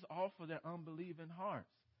bounces off of their unbelieving hearts,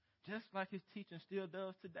 just like his teaching still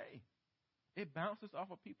does today. It bounces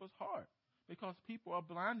off of people's hearts because people are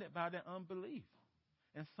blinded by their unbelief.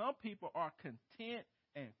 And some people are content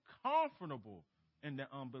and comfortable in their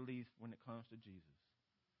unbelief when it comes to Jesus.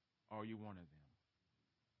 Are you one of them?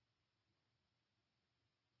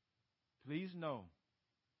 Please know,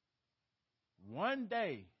 one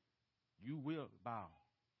day you will bow.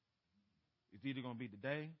 It's either going to be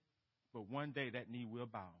today, but one day that knee will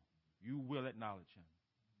bow. You will acknowledge him.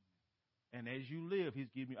 And as you live,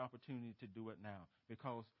 he's giving you opportunity to do it now.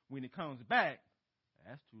 Because when it comes back,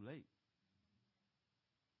 that's too late.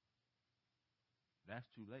 That's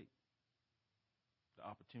too late. The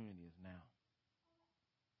opportunity is now.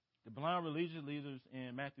 The blind religious leaders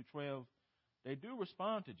in Matthew 12, they do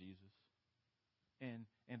respond to Jesus. And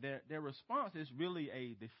their response is really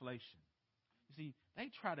a deflation. You see,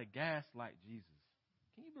 they try to gaslight Jesus.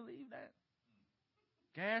 Can you believe that?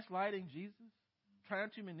 Gaslighting Jesus?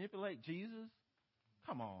 Trying to manipulate Jesus?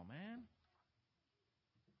 Come on, man.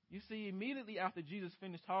 You see, immediately after Jesus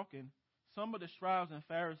finished talking, some of the scribes and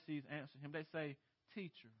Pharisees answered him. They say,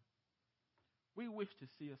 "Teacher, we wish to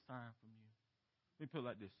see a sign from you." Let me put it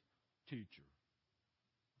like this. "Teacher,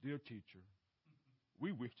 dear teacher,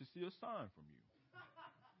 we wish to see a sign from you."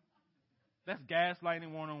 That's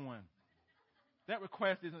gaslighting one-on-one. That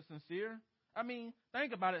request isn't sincere. I mean,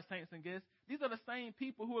 think about it, saints and guests. These are the same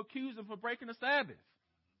people who accuse him for breaking the Sabbath.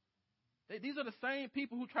 These are the same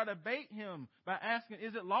people who try to bait him by asking,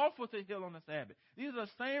 is it lawful to heal on the Sabbath? These are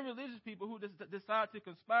the same religious people who decide to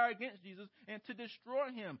conspire against Jesus and to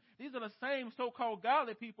destroy him. These are the same so-called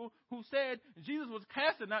godly people who said Jesus was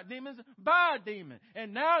casting out demons by a demon.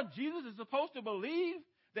 And now Jesus is supposed to believe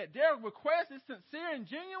that their request is sincere and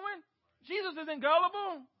genuine? Jesus isn't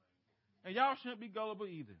gullible. And y'all shouldn't be gullible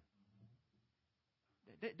either.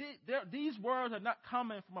 These words are not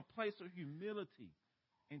coming from a place of humility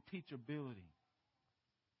and teachability.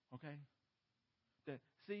 Okay?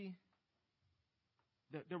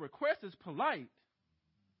 The request is polite,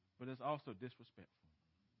 but it's also disrespectful.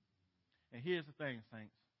 And here's the thing,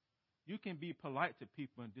 saints. You can be polite to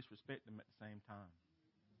people and disrespect them at the same time.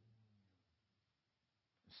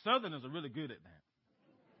 Southerners are really good at that.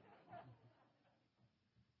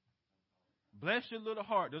 Bless your little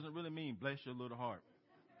heart doesn't really mean bless your little heart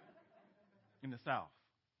in the South.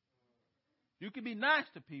 You can be nice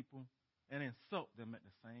to people and insult them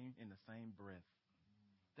in the same breath.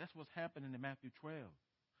 That's what's happening in Matthew 12.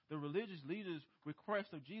 The religious leaders' request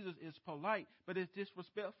of Jesus is polite, but it's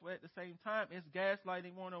disrespectful at the same time. It's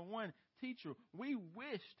gaslighting 101. Teacher, we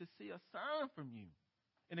wish to see a sign from you.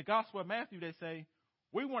 In the Gospel of Matthew, they say,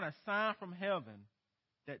 we want a sign from heaven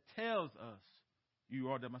that tells us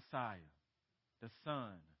you are the Messiah, the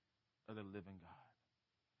Son of the living God.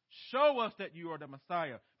 Show us that you are the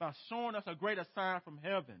Messiah by showing us a greater sign from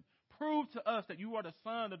heaven. Prove to us that you are the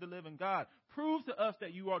Son of the living God. Prove to us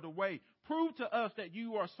that you are the way. Prove to us that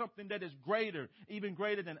you are something that is greater, even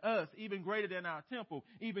greater than us, even greater than our temple,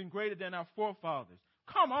 even greater than our forefathers.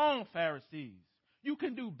 Come on, Pharisees. You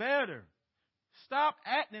can do better. Stop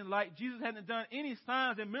acting like Jesus hasn't done any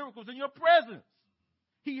signs and miracles in your presence.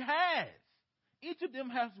 He has. Each of them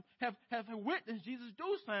have witnessed Jesus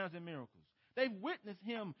do signs and miracles. They've witnessed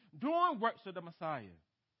him doing works of the Messiah.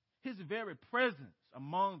 His very presence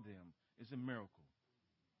among them is a miracle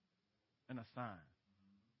and a sign.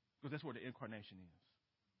 Because that's what the incarnation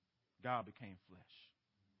is. God became flesh.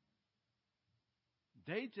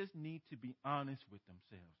 They just need to be honest with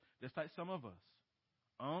themselves. Just like some of us.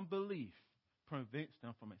 Unbelief prevents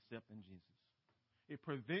them from accepting Jesus. It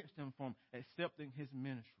prevents them from accepting his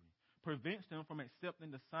ministry. Prevents them from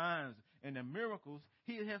accepting the signs and the miracles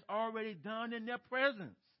he has already done in their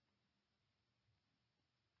presence.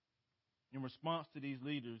 In response to these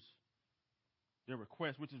leaders, their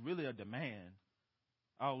request, which is really a demand,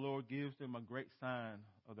 our Lord gives them a great sign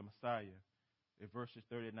of the Messiah in verses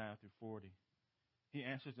 39 through 40. He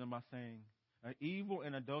answers them by saying, an evil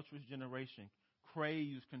and adulterous generation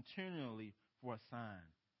craves continually for a sign,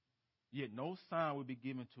 yet no sign will be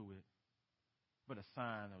given to it but a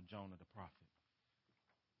sign of Jonah the prophet.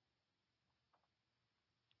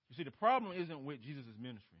 You see, the problem isn't with Jesus'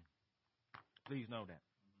 ministry. Please know that.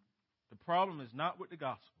 The problem is not with the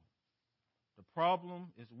gospel. The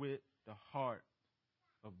problem is with the heart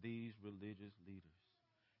of these religious leaders.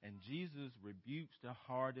 And Jesus rebukes their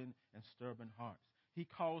hardened and stubborn hearts. He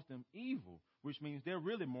calls them evil, which means they're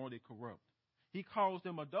really morally corrupt. He calls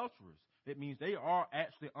them adulterers. It means they are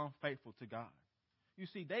actually unfaithful to God. You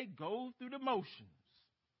see, they go through the motions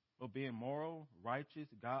of being moral, righteous,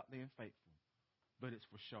 godly, and faithful. But it's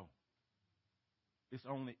for show. It's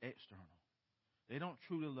only external. They don't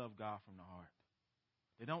truly love God from the heart.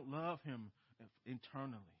 They don't love him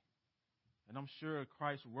internally. And I'm sure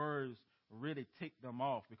Christ's words really tick them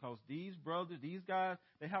off because these brothers, these guys,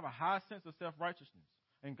 they have a high sense of self-righteousness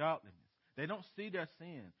and godliness. They don't see their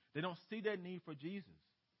sin. They don't see their need for Jesus.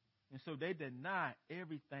 And so they deny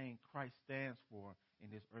everything Christ stands for in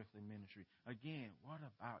his earthly ministry. Again, what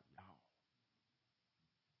about y'all?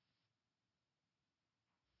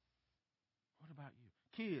 What about you?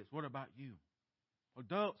 Kids, what about you?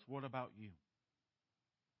 Adults, what about you?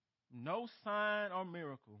 No sign or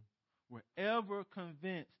miracle will ever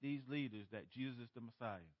convince these leaders that Jesus is the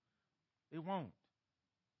Messiah. It won't.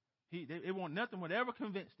 Nothing would ever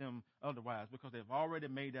convince them otherwise because they've already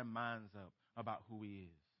made their minds up about who he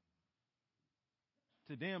is.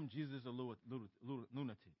 To them, Jesus is a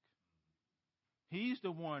lunatic. He's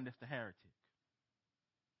the one that's the heretic.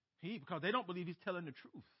 Because they don't believe he's telling the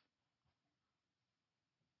truth.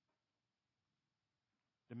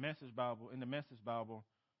 In the Message Bible,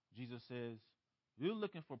 Jesus says, you're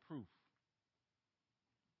looking for proof,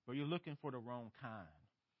 but you're looking for the wrong kind.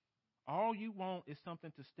 All you want is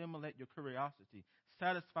something to stimulate your curiosity,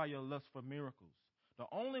 satisfy your lust for miracles. The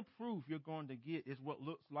only proof you're going to get is what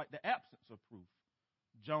looks like the absence of proof,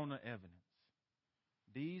 Jonah evidence.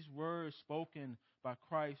 These words spoken by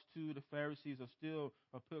Christ to the Pharisees are still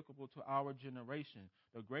applicable to our generation.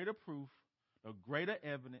 The greater proof, the greater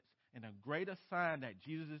evidence, and a greater sign that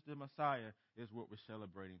Jesus is the Messiah is what we're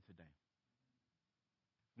celebrating today.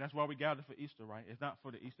 That's why we gather for Easter, right? It's not for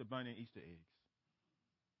the Easter bunny and Easter eggs.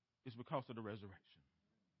 It's because of the resurrection.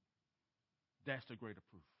 That's the greater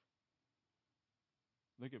proof.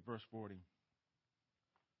 Look at verse 40.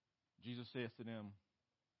 Jesus says to them,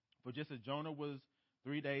 for just as Jonah was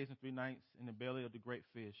 3 days and 3 nights in the belly of the great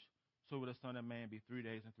fish, so will the Son of Man be 3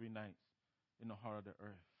 days and 3 nights in the heart of the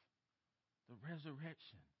earth. The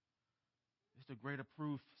resurrection is the greater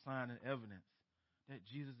proof, sign, and evidence that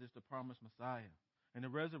Jesus is the promised Messiah. And the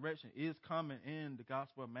resurrection is coming in the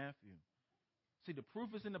Gospel of Matthew. See, the proof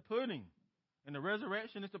is in the pudding, and the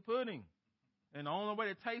resurrection is the pudding. And the only way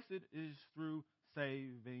to taste it is through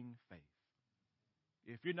saving faith.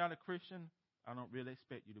 If you're not a Christian, I don't really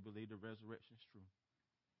expect you to believe the resurrection is true.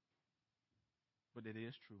 but it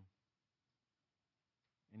is true.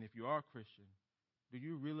 And if you are a Christian, do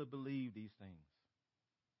you really believe these things?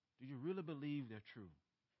 Do you really believe they're true?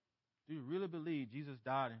 Do you really believe Jesus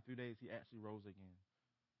died and 3 days he actually rose again?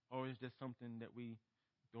 Or is just something that we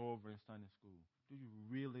go over in Sunday school? Do you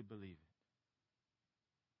really believe it?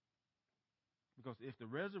 Because if the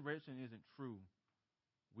resurrection isn't true,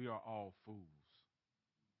 we are all fools.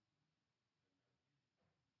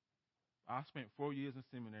 I spent 4 years in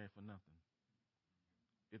seminary for nothing.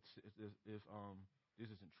 If this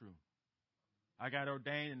isn't true. I got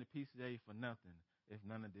ordained in the PCA for nothing if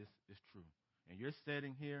none of this is true. And you're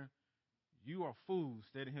sitting here, you are fools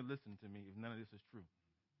sitting here listening to me if none of this is true.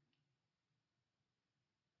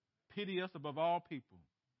 Pity us above all people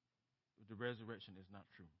if the resurrection is not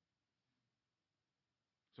true.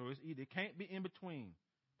 So it can't be in between.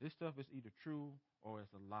 This stuff is either true or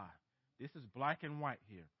it's a lie. This is black and white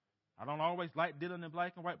here. I don't always like dealing in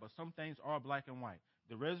black and white, but some things are black and white.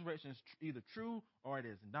 The resurrection is either true or it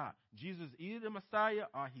is not. Jesus is either the Messiah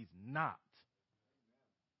or he's not.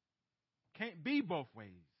 Can't be both ways.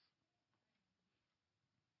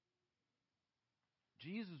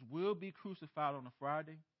 Jesus will be crucified on a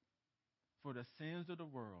Friday for the sins of the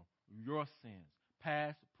world, your sins,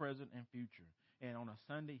 past, present, and future. And on a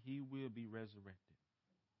Sunday, he will be resurrected,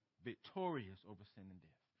 victorious over sin and death.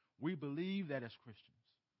 We believe that as Christians.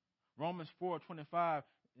 Romans 4:25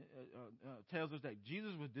 tells us that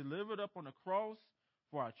Jesus was delivered up on the cross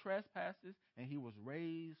for our trespasses, and he was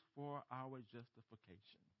raised for our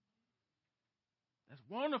justification. That's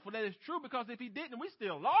wonderful. That is true, because if he didn't, we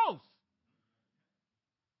still lost.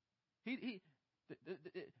 We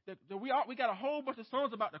got a whole bunch of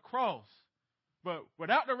songs about the cross, but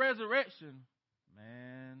without the resurrection,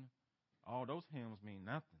 man, all those hymns mean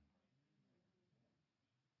nothing.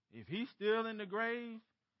 If he's still in the grave,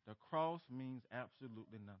 the cross means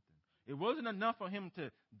absolutely nothing. It wasn't enough for him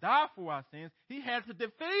to die for our sins. He had to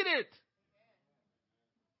defeat it.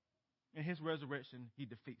 In his resurrection, he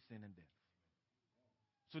defeats sin and death.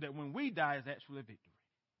 So that when we die, it's actually a victory.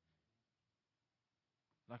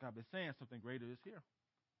 Like I've been saying, something greater is here.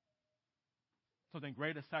 Something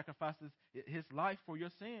greater sacrifices his life for your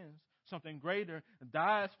sins. Something greater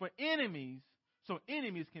dies for enemies, so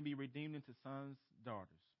enemies can be redeemed into sons, daughters.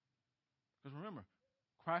 Because remember,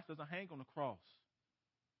 Christ doesn't hang on the cross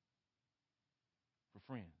for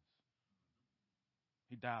friends.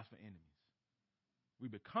 He dies for enemies. We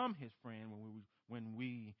become his friend when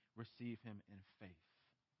we receive him in faith.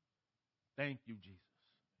 Thank you, Jesus.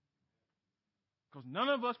 Because none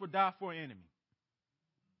of us would die for an enemy.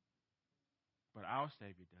 But our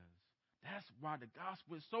Savior does. That's why the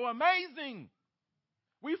gospel is so amazing.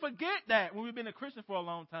 We forget that when we've been a Christian for a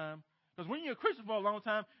long time. Because when you're a Christian for a long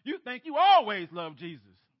time, you think you always love Jesus.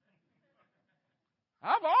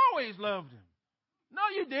 I've always loved him. No,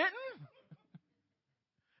 you didn't.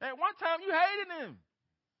 At one time, you hated him.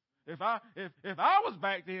 If I was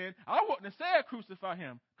back then, I wouldn't have said crucify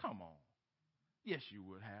him. Come on. Yes, you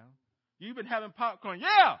would have. You've been having popcorn.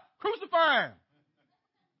 Yeah, crucify him.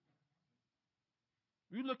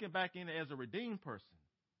 You're looking back in it as a redeemed person.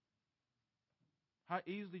 How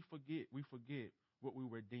easily we forget what we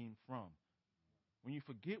were redeemed from. When you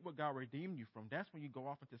forget what God redeemed you from, that's when you go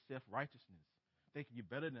off into self-righteousness, thinking you're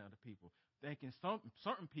better than other people, thinking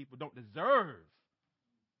certain people don't deserve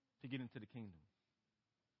to get into the kingdom.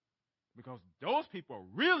 Because those people are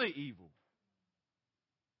really evil.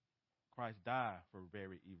 Christ died for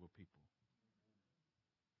very evil people.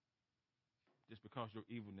 Just because your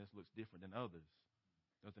evilness looks different than others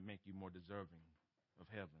doesn't make you more deserving of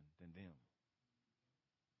heaven than them.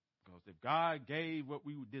 Because if God gave what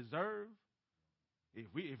we would deserve,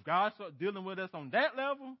 if God started dealing with us on that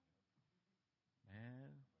level,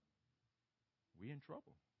 man, we're in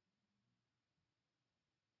trouble.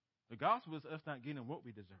 The gospel is us not getting what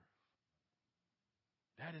we deserve.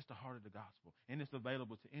 That is the heart of the gospel. And it's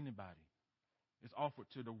available to anybody. It's offered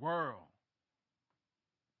to the world.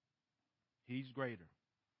 He's greater.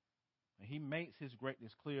 And he makes his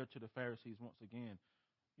greatness clear to the Pharisees once again.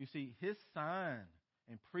 You see, his sign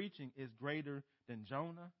and preaching is greater than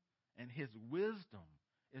Jonah, and his wisdom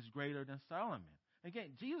is greater than Solomon. Again,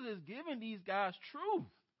 Jesus is giving these guys truth,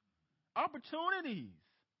 opportunities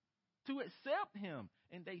to accept him.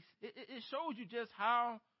 And it shows you just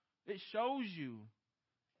how, it shows you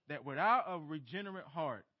that without a regenerate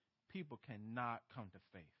heart, people cannot come to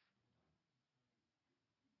faith.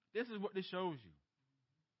 This is what this shows you.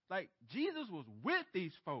 Like, Jesus was with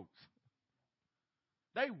these folks.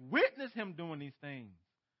 They witnessed him doing these things,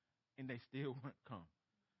 and they still wouldn't come.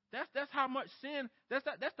 That's how much sin, that's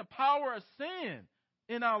the power of sin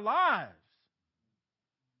in our lives.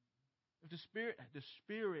 If the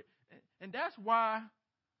Spirit, and that's why,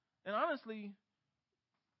 and honestly,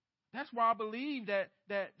 that's why I believe that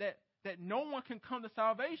no one can come to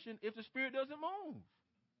salvation if the Spirit doesn't move.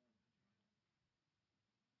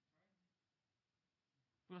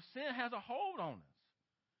 Because sin has a hold on us.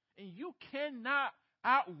 And you cannot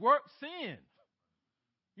outwork sin.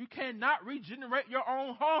 You cannot regenerate your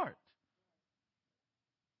own heart.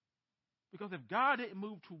 Because if God didn't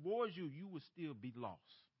move towards you, you would still be lost.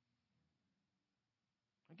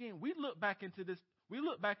 Again, we look back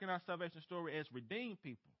in our salvation story as redeemed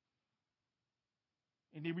people.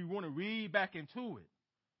 And then we want to read back into it.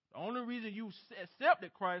 The only reason you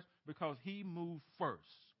accepted Christ because he moved first.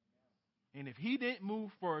 And if he didn't move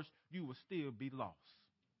first, you would still be lost.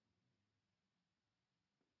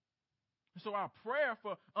 So our prayer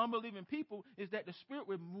for unbelieving people is that the Spirit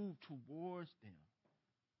would move towards them.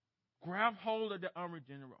 Grab hold of the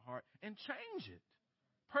unregenerate heart and change it.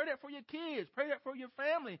 Pray that for your kids. Pray that for your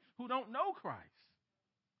family who don't know Christ.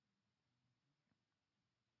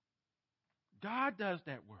 God does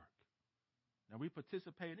that work. Now we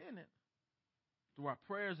participate in it through our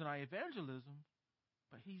prayers and our evangelism,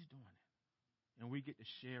 but he's doing it. And we get to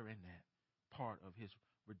share in that part of his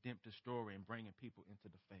redemptive story and bringing people into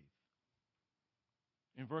the faith.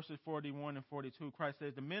 In verses 41 and 42, Christ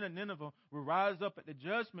says, the men of Nineveh will rise up at the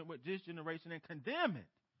judgment with this generation and condemn it.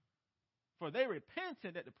 For they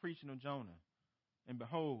repented at the preaching of Jonah. And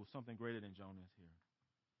behold, something greater than Jonah is here.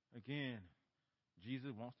 Again,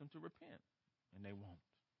 Jesus wants them to repent. And they won't.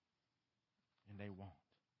 And they won't.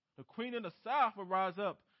 The queen of the south will rise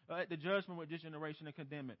up at the judgment with this generation and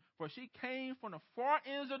condemn it. For she came from the far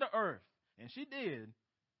ends of the earth, and she did,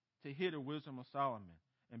 to hear the wisdom of Solomon.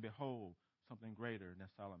 And behold, something greater than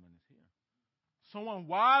Solomon is here. Someone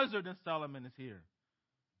wiser than Solomon is here.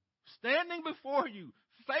 Standing before you,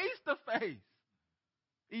 face to face.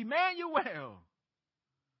 Emmanuel.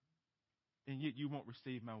 And yet you won't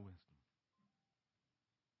receive my wisdom.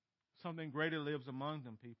 Something greater lives among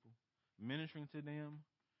them, people. Ministering to them,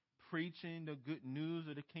 preaching the good news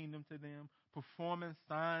of the kingdom to them, performing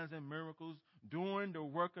signs and miracles, doing the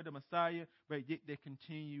work of the Messiah, but yet they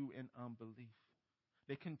continue in unbelief.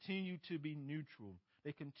 They continue to be neutral.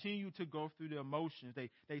 They continue to go through the emotions.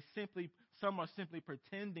 Some are simply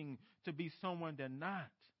pretending to be someone they're not.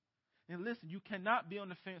 And listen, you cannot be on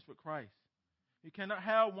the fence with Christ. You cannot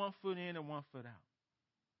have one foot in and one foot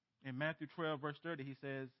out. In Matthew 12, verse 30, he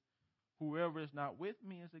says, whoever is not with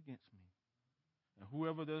me is against me. And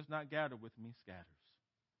whoever does not gather with me scatters.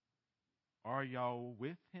 Are y'all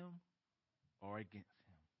with him or against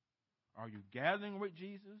him? Are you gathering with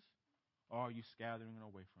Jesus or are you scattering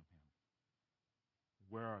away from him?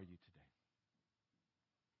 Where are you today?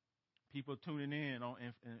 People tuning in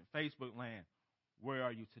in Facebook land, where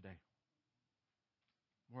are you today?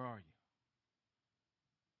 Where are you?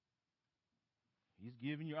 He's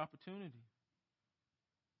giving you opportunity.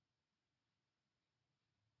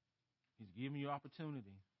 He's giving you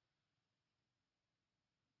opportunity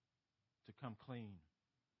to come clean,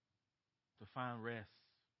 to find rest,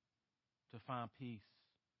 to find peace,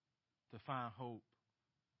 to find hope,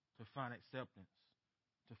 to find acceptance,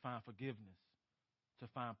 to find forgiveness, to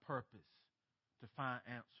find purpose, to find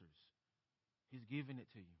answers. He's giving it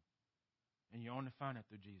to you. And you only find it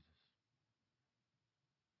through Jesus.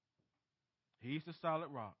 He's the solid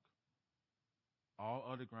rock. All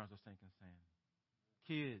other grounds are sinking sand.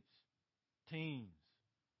 Kids, teens,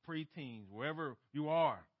 preteens, wherever you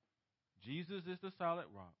are, Jesus is the solid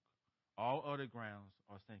rock. All other grounds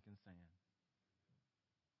are sinking sand.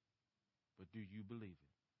 But do you believe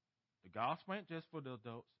it? The gospel ain't just for the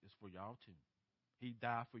adults, it's for y'all too. He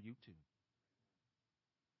died for you too.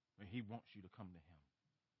 And he wants you to come to him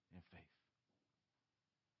in faith.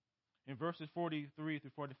 In verses 43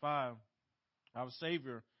 through 45, our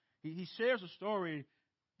Savior, he shares a story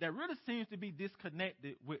that really seems to be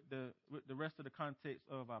disconnected with the rest of the context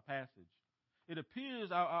of our passage. It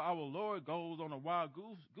appears our Lord goes on a wild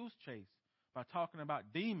goose chase by talking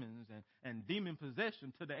about demons and demon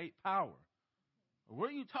possession to the eighth power. What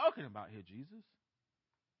are you talking about here, Jesus?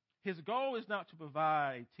 His goal is not to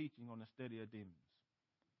provide a teaching on the study of demons.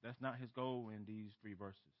 That's not his goal in these 3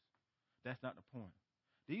 verses. That's not the point.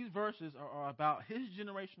 These verses are about his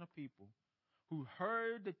generation of people who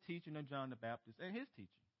heard the teaching of John the Baptist and his teaching.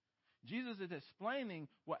 Jesus is explaining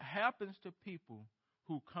what happens to people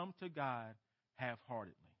who come to God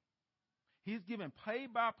half-heartedly. He's giving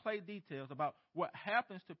play-by-play details about what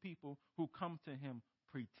happens to people who come to him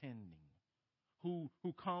pretending, who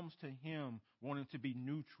comes to him wanting to be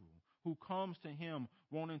neutral, who comes to him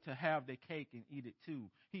wanting to have their cake and eat it too.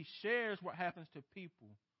 He shares what happens to people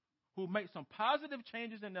who make some positive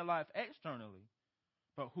changes in their life externally,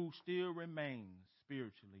 but who still remains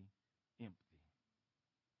spiritually empty,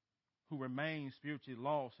 who remains spiritually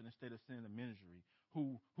lost in a state of sin and misery,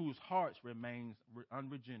 whose hearts remains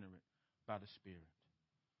unregenerate by the Spirit.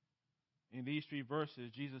 In these 3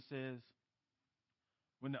 verses, Jesus says,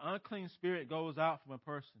 when the unclean spirit goes out from a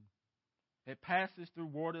person, it passes through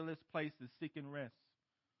waterless places seeking rest,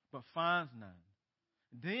 but finds none.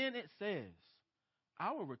 Then it says,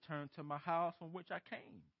 I will return to my house from which I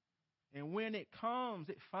came. And when it comes,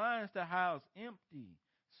 it finds the house empty,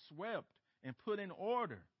 swept, and put in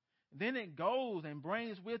order. Then it goes and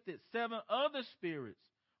brings with it 7 other spirits,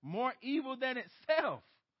 more evil than itself.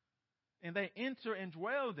 And they enter and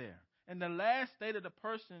dwell there. And the last state of the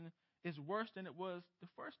person is worse than it was the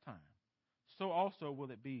first time. So also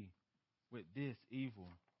will it be with this evil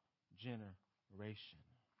generation.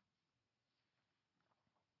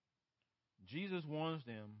 Jesus warns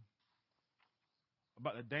them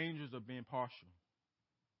about the dangers of being partial.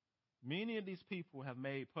 Many of these people have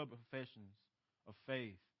made public professions of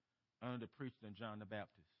faith under the preaching of John the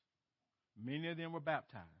Baptist. Many of them were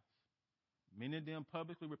baptized. Many of them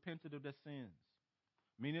publicly repented of their sins.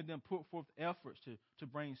 Many of them put forth efforts to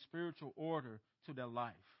bring spiritual order to their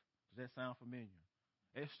life. Does that sound familiar?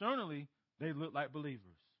 Externally, they look like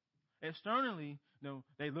believers. Externally,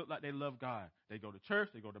 they look like they love God. They go to church,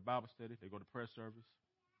 they go to Bible study, they go to prayer service.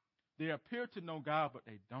 They appear to know God, but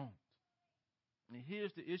they don't. And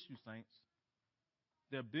here's the issue, saints.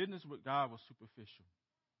 Their business with God was superficial.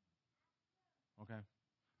 Okay?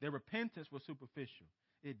 Their repentance was superficial.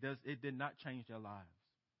 It did not change their lives.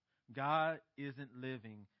 God isn't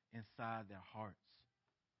living inside their hearts.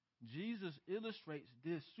 Jesus illustrates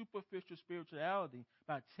this superficial spirituality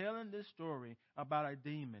by telling this story about a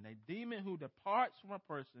demon who departs from a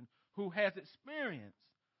person who has experienced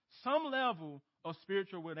some level of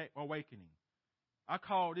spiritual awakening. I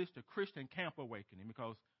call this the Christian camp awakening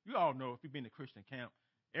because you all know if you've been to Christian camp,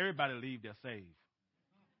 everybody leave there saved.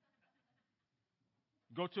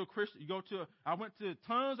 I went to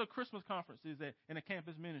tons of Christmas conferences in a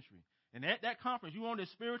campus ministry. And at that conference, you on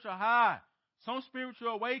this spiritual high, some spiritual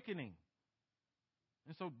awakening.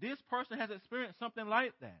 And so this person has experienced something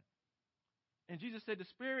like that. And Jesus said the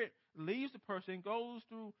spirit leaves the person and goes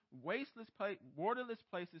through waterless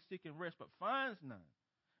places seeking rest, but finds none.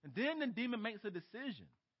 And then the demon makes a decision.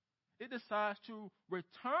 It decides to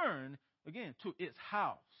return, again, to its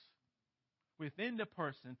house within the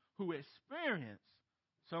person who experienced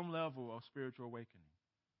some level of spiritual awakening.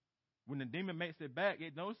 When the demon makes it back,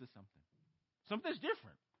 it notices something. Something's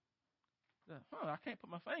different. I can't put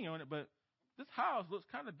my finger on it, but this house looks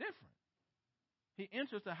kind of different. He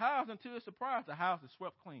enters the house, and to his surprise, the house is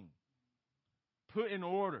swept clean, put in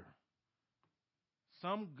order.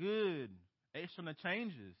 Some good external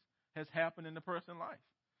changes has happened in the person's life.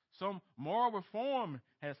 Some moral reform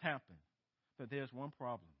has happened. But there's one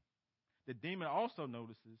problem. The demon also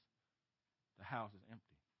notices the house is empty.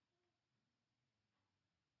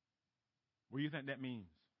 What do you think that means?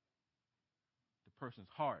 The person's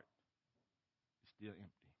heart is still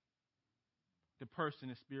empty. The person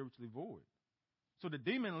is spiritually void. So the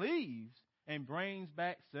demon leaves and brings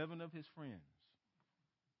back 7 of his friends,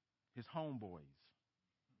 his homeboys.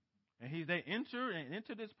 And they enter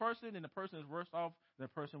this person, and the person is worse off than the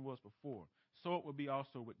person was before. So it will be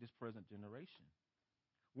also with this present generation.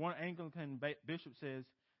 One Anglican bishop says,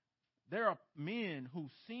 there are men who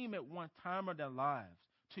seem at one time of their lives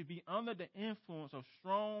to be under the influence of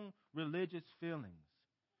strong religious feelings.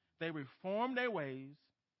 They reform their ways.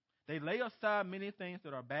 They lay aside many things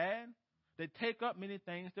that are bad. They take up many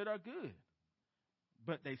things that are good.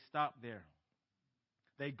 But they stop there.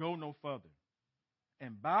 They go no further.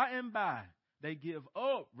 And by, they give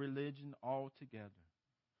up religion altogether.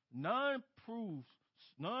 None proves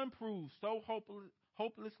so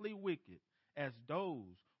hopelessly wicked as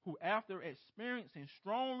those who, after experiencing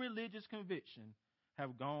strong religious conviction,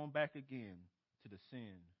 have gone back again to the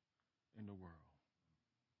sin in the world.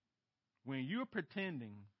 When you're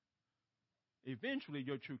pretending, eventually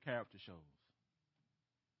your true character shows.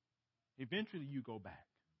 Eventually you go back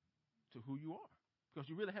to who you are because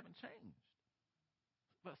you really haven't changed.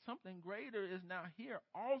 But something greater is now here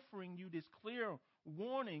offering you this clear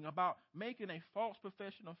warning about making a false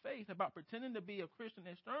profession of faith, about pretending to be a Christian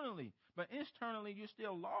externally, but internally you're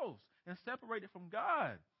still lost and separated from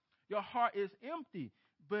God. Your heart is empty,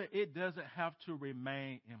 but it doesn't have to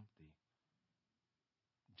remain empty.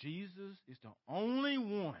 Jesus is the only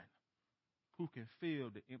one who can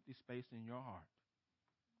fill the empty space in your heart.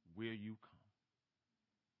 Will you come?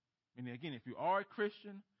 And again, if you are a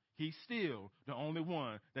Christian, he's still the only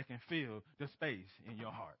one that can fill the space in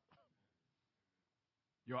your heart.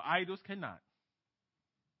 Your idols cannot.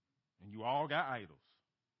 And you all got idols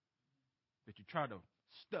that you try to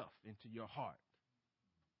stuff into your heart.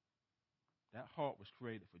 That heart was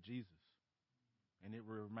created for Jesus. And it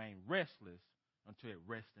will remain restless until it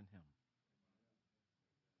rests in him.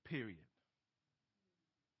 Period.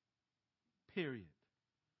 Period.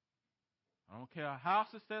 I don't care how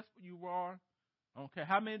successful you are. I don't care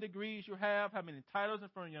how many degrees you have, how many titles in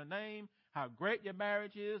front of your name, how great your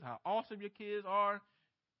marriage is, how awesome your kids are.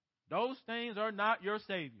 Those things are not your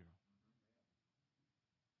Savior.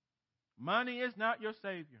 Money is not your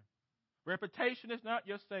Savior. Reputation is not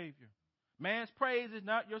your Savior. Man's praise is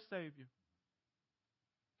not your Savior.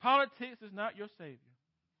 Politics is not your Savior.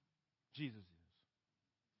 Jesus is.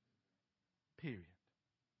 Period.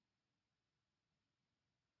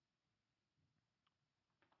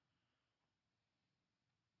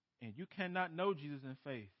 And you cannot know Jesus in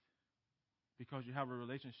faith because you have a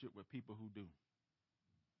relationship with people who do.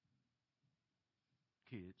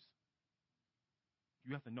 Kids.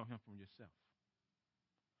 You have to know him from yourself.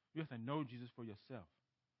 You have to know Jesus for yourself.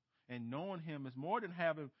 And knowing him is more than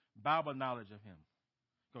having Bible knowledge of him.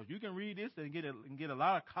 Because you can read this and get a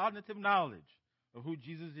lot of cognitive knowledge of who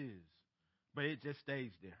Jesus is. But it just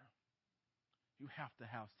stays there. You have to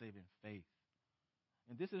have saving faith.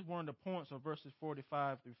 And this is one of the points of verses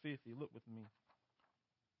 45 through 50. Look with me.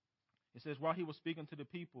 It says, while he was speaking to the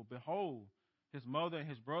people, behold, his mother and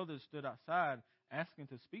his brothers stood outside asking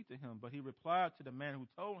to speak to him. But he replied to the man who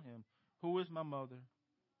told him, who is my mother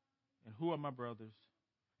and who are my brothers?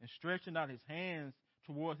 And stretching out his hands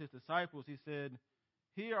towards his disciples, he said,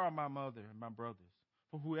 here are my mother and my brothers.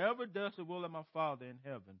 For whoever does the will of my Father in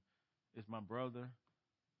heaven is my brother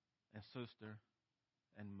and sister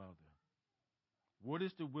and mother. What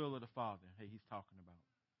is the will of the Father? Hey, he's talking about.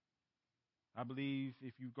 I believe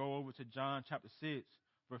if you go over to John chapter 6,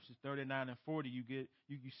 verses 39 and 40, you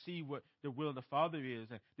see what the will of the Father is.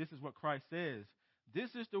 And this is what Christ says.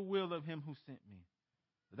 This is the will of him who sent me,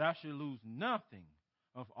 that I should lose nothing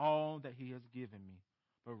of all that he has given me,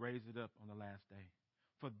 but raise it up on the last day.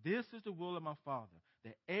 For this is the will of my Father,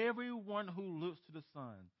 that everyone who looks to the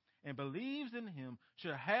Son and believes in him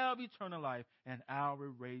should have eternal life, and I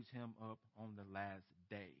will raise him up on the last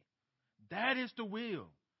day. That is the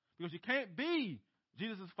will. Because you can't be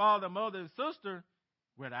Jesus' father, mother, and sister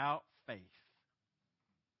without faith,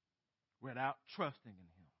 without trusting in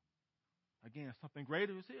him. Again, something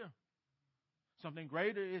greater is here. Something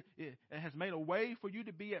greater it has made a way for you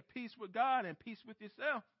to be at peace with God and peace with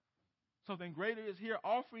yourself. Something greater is here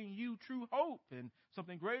offering you true hope. And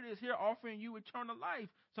something greater is here offering you eternal life.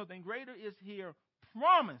 Something greater is here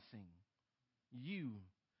promising you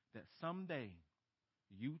that someday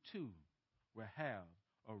you too will have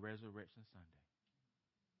a Resurrection Sunday.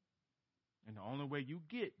 And the only way you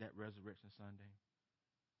get that Resurrection Sunday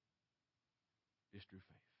is through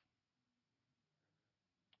faith.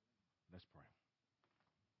 Let's pray.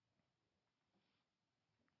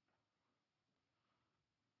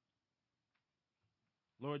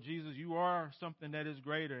 Lord Jesus, you are something that is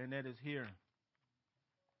greater and that is here.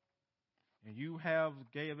 And you have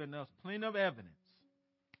given us plenty of evidence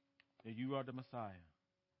that you are the Messiah.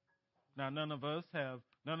 Now, none of us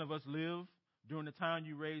lived during the time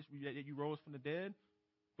you rose from the dead,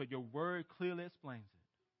 but your word clearly explains it.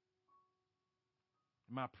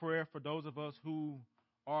 My prayer for those of us who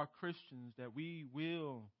are Christians, that we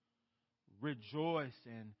will rejoice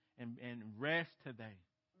and rest today,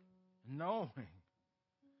 knowing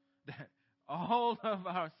that all of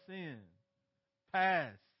our sin,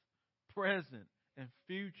 past, present, and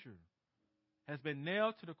future, has been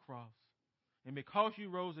nailed to the cross. And because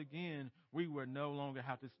you rose again, we will no longer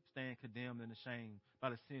have to stand condemned and ashamed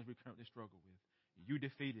by the sins we currently struggle with. You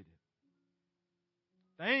defeated it.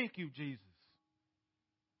 Thank you, Jesus.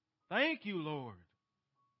 Thank you, Lord.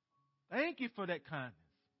 Thank you for that kindness.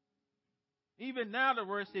 Even now the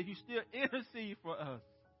word says you still intercede for us.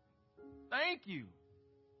 Thank you.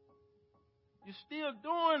 You're still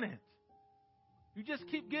doing it. You just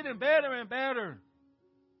keep getting better and better.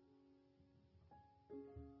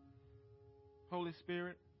 Holy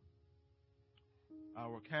Spirit,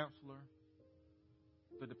 our counselor,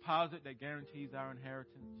 the deposit that guarantees our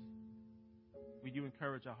inheritance, will you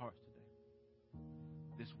encourage our hearts today,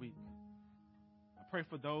 this week? I pray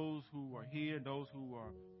for those who are here, those who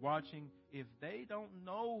are watching, if they don't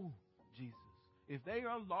know Jesus, if they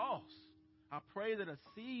are lost, I pray that a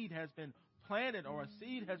seed has been planted or a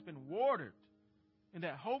seed has been watered, and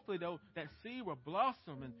that hopefully that seed will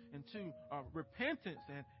blossom into repentance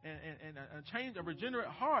and a change, a regenerate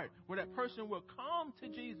heart, where that person will come to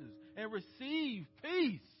Jesus and receive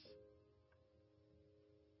peace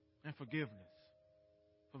and forgiveness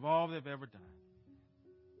for all they've ever done.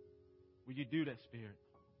 Will you do that, Spirit,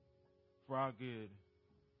 for our good,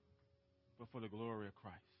 but for the glory of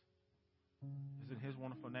Christ? It's in His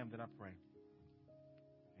wonderful name that I pray.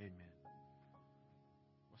 Amen.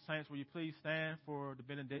 Well, saints, will you please stand for the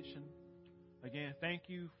benediction? Again, thank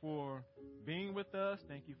you for being with us.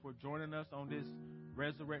 Thank you for joining us on this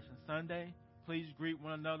Resurrection Sunday. Please greet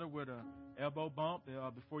one another with an elbow bump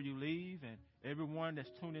before you leave. And everyone that's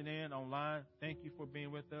tuning in online, thank you for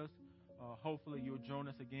being with us. Hopefully you'll join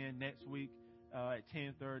us again next week at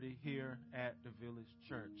 10:30 here at the Village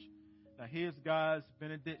Church. Now here's God's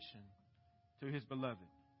benediction to His beloved.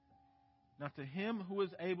 Now to Him who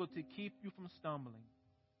is able to keep you from stumbling,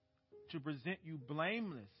 to present you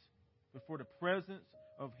blameless before the presence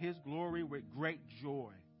of His glory with great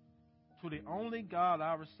joy, to the only God,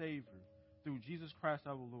 our Savior, through Jesus Christ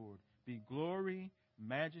our Lord, be glory,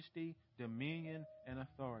 majesty, dominion, and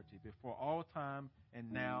authority before all time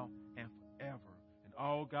and now and forever. And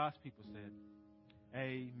all God's people said,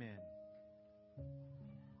 Amen.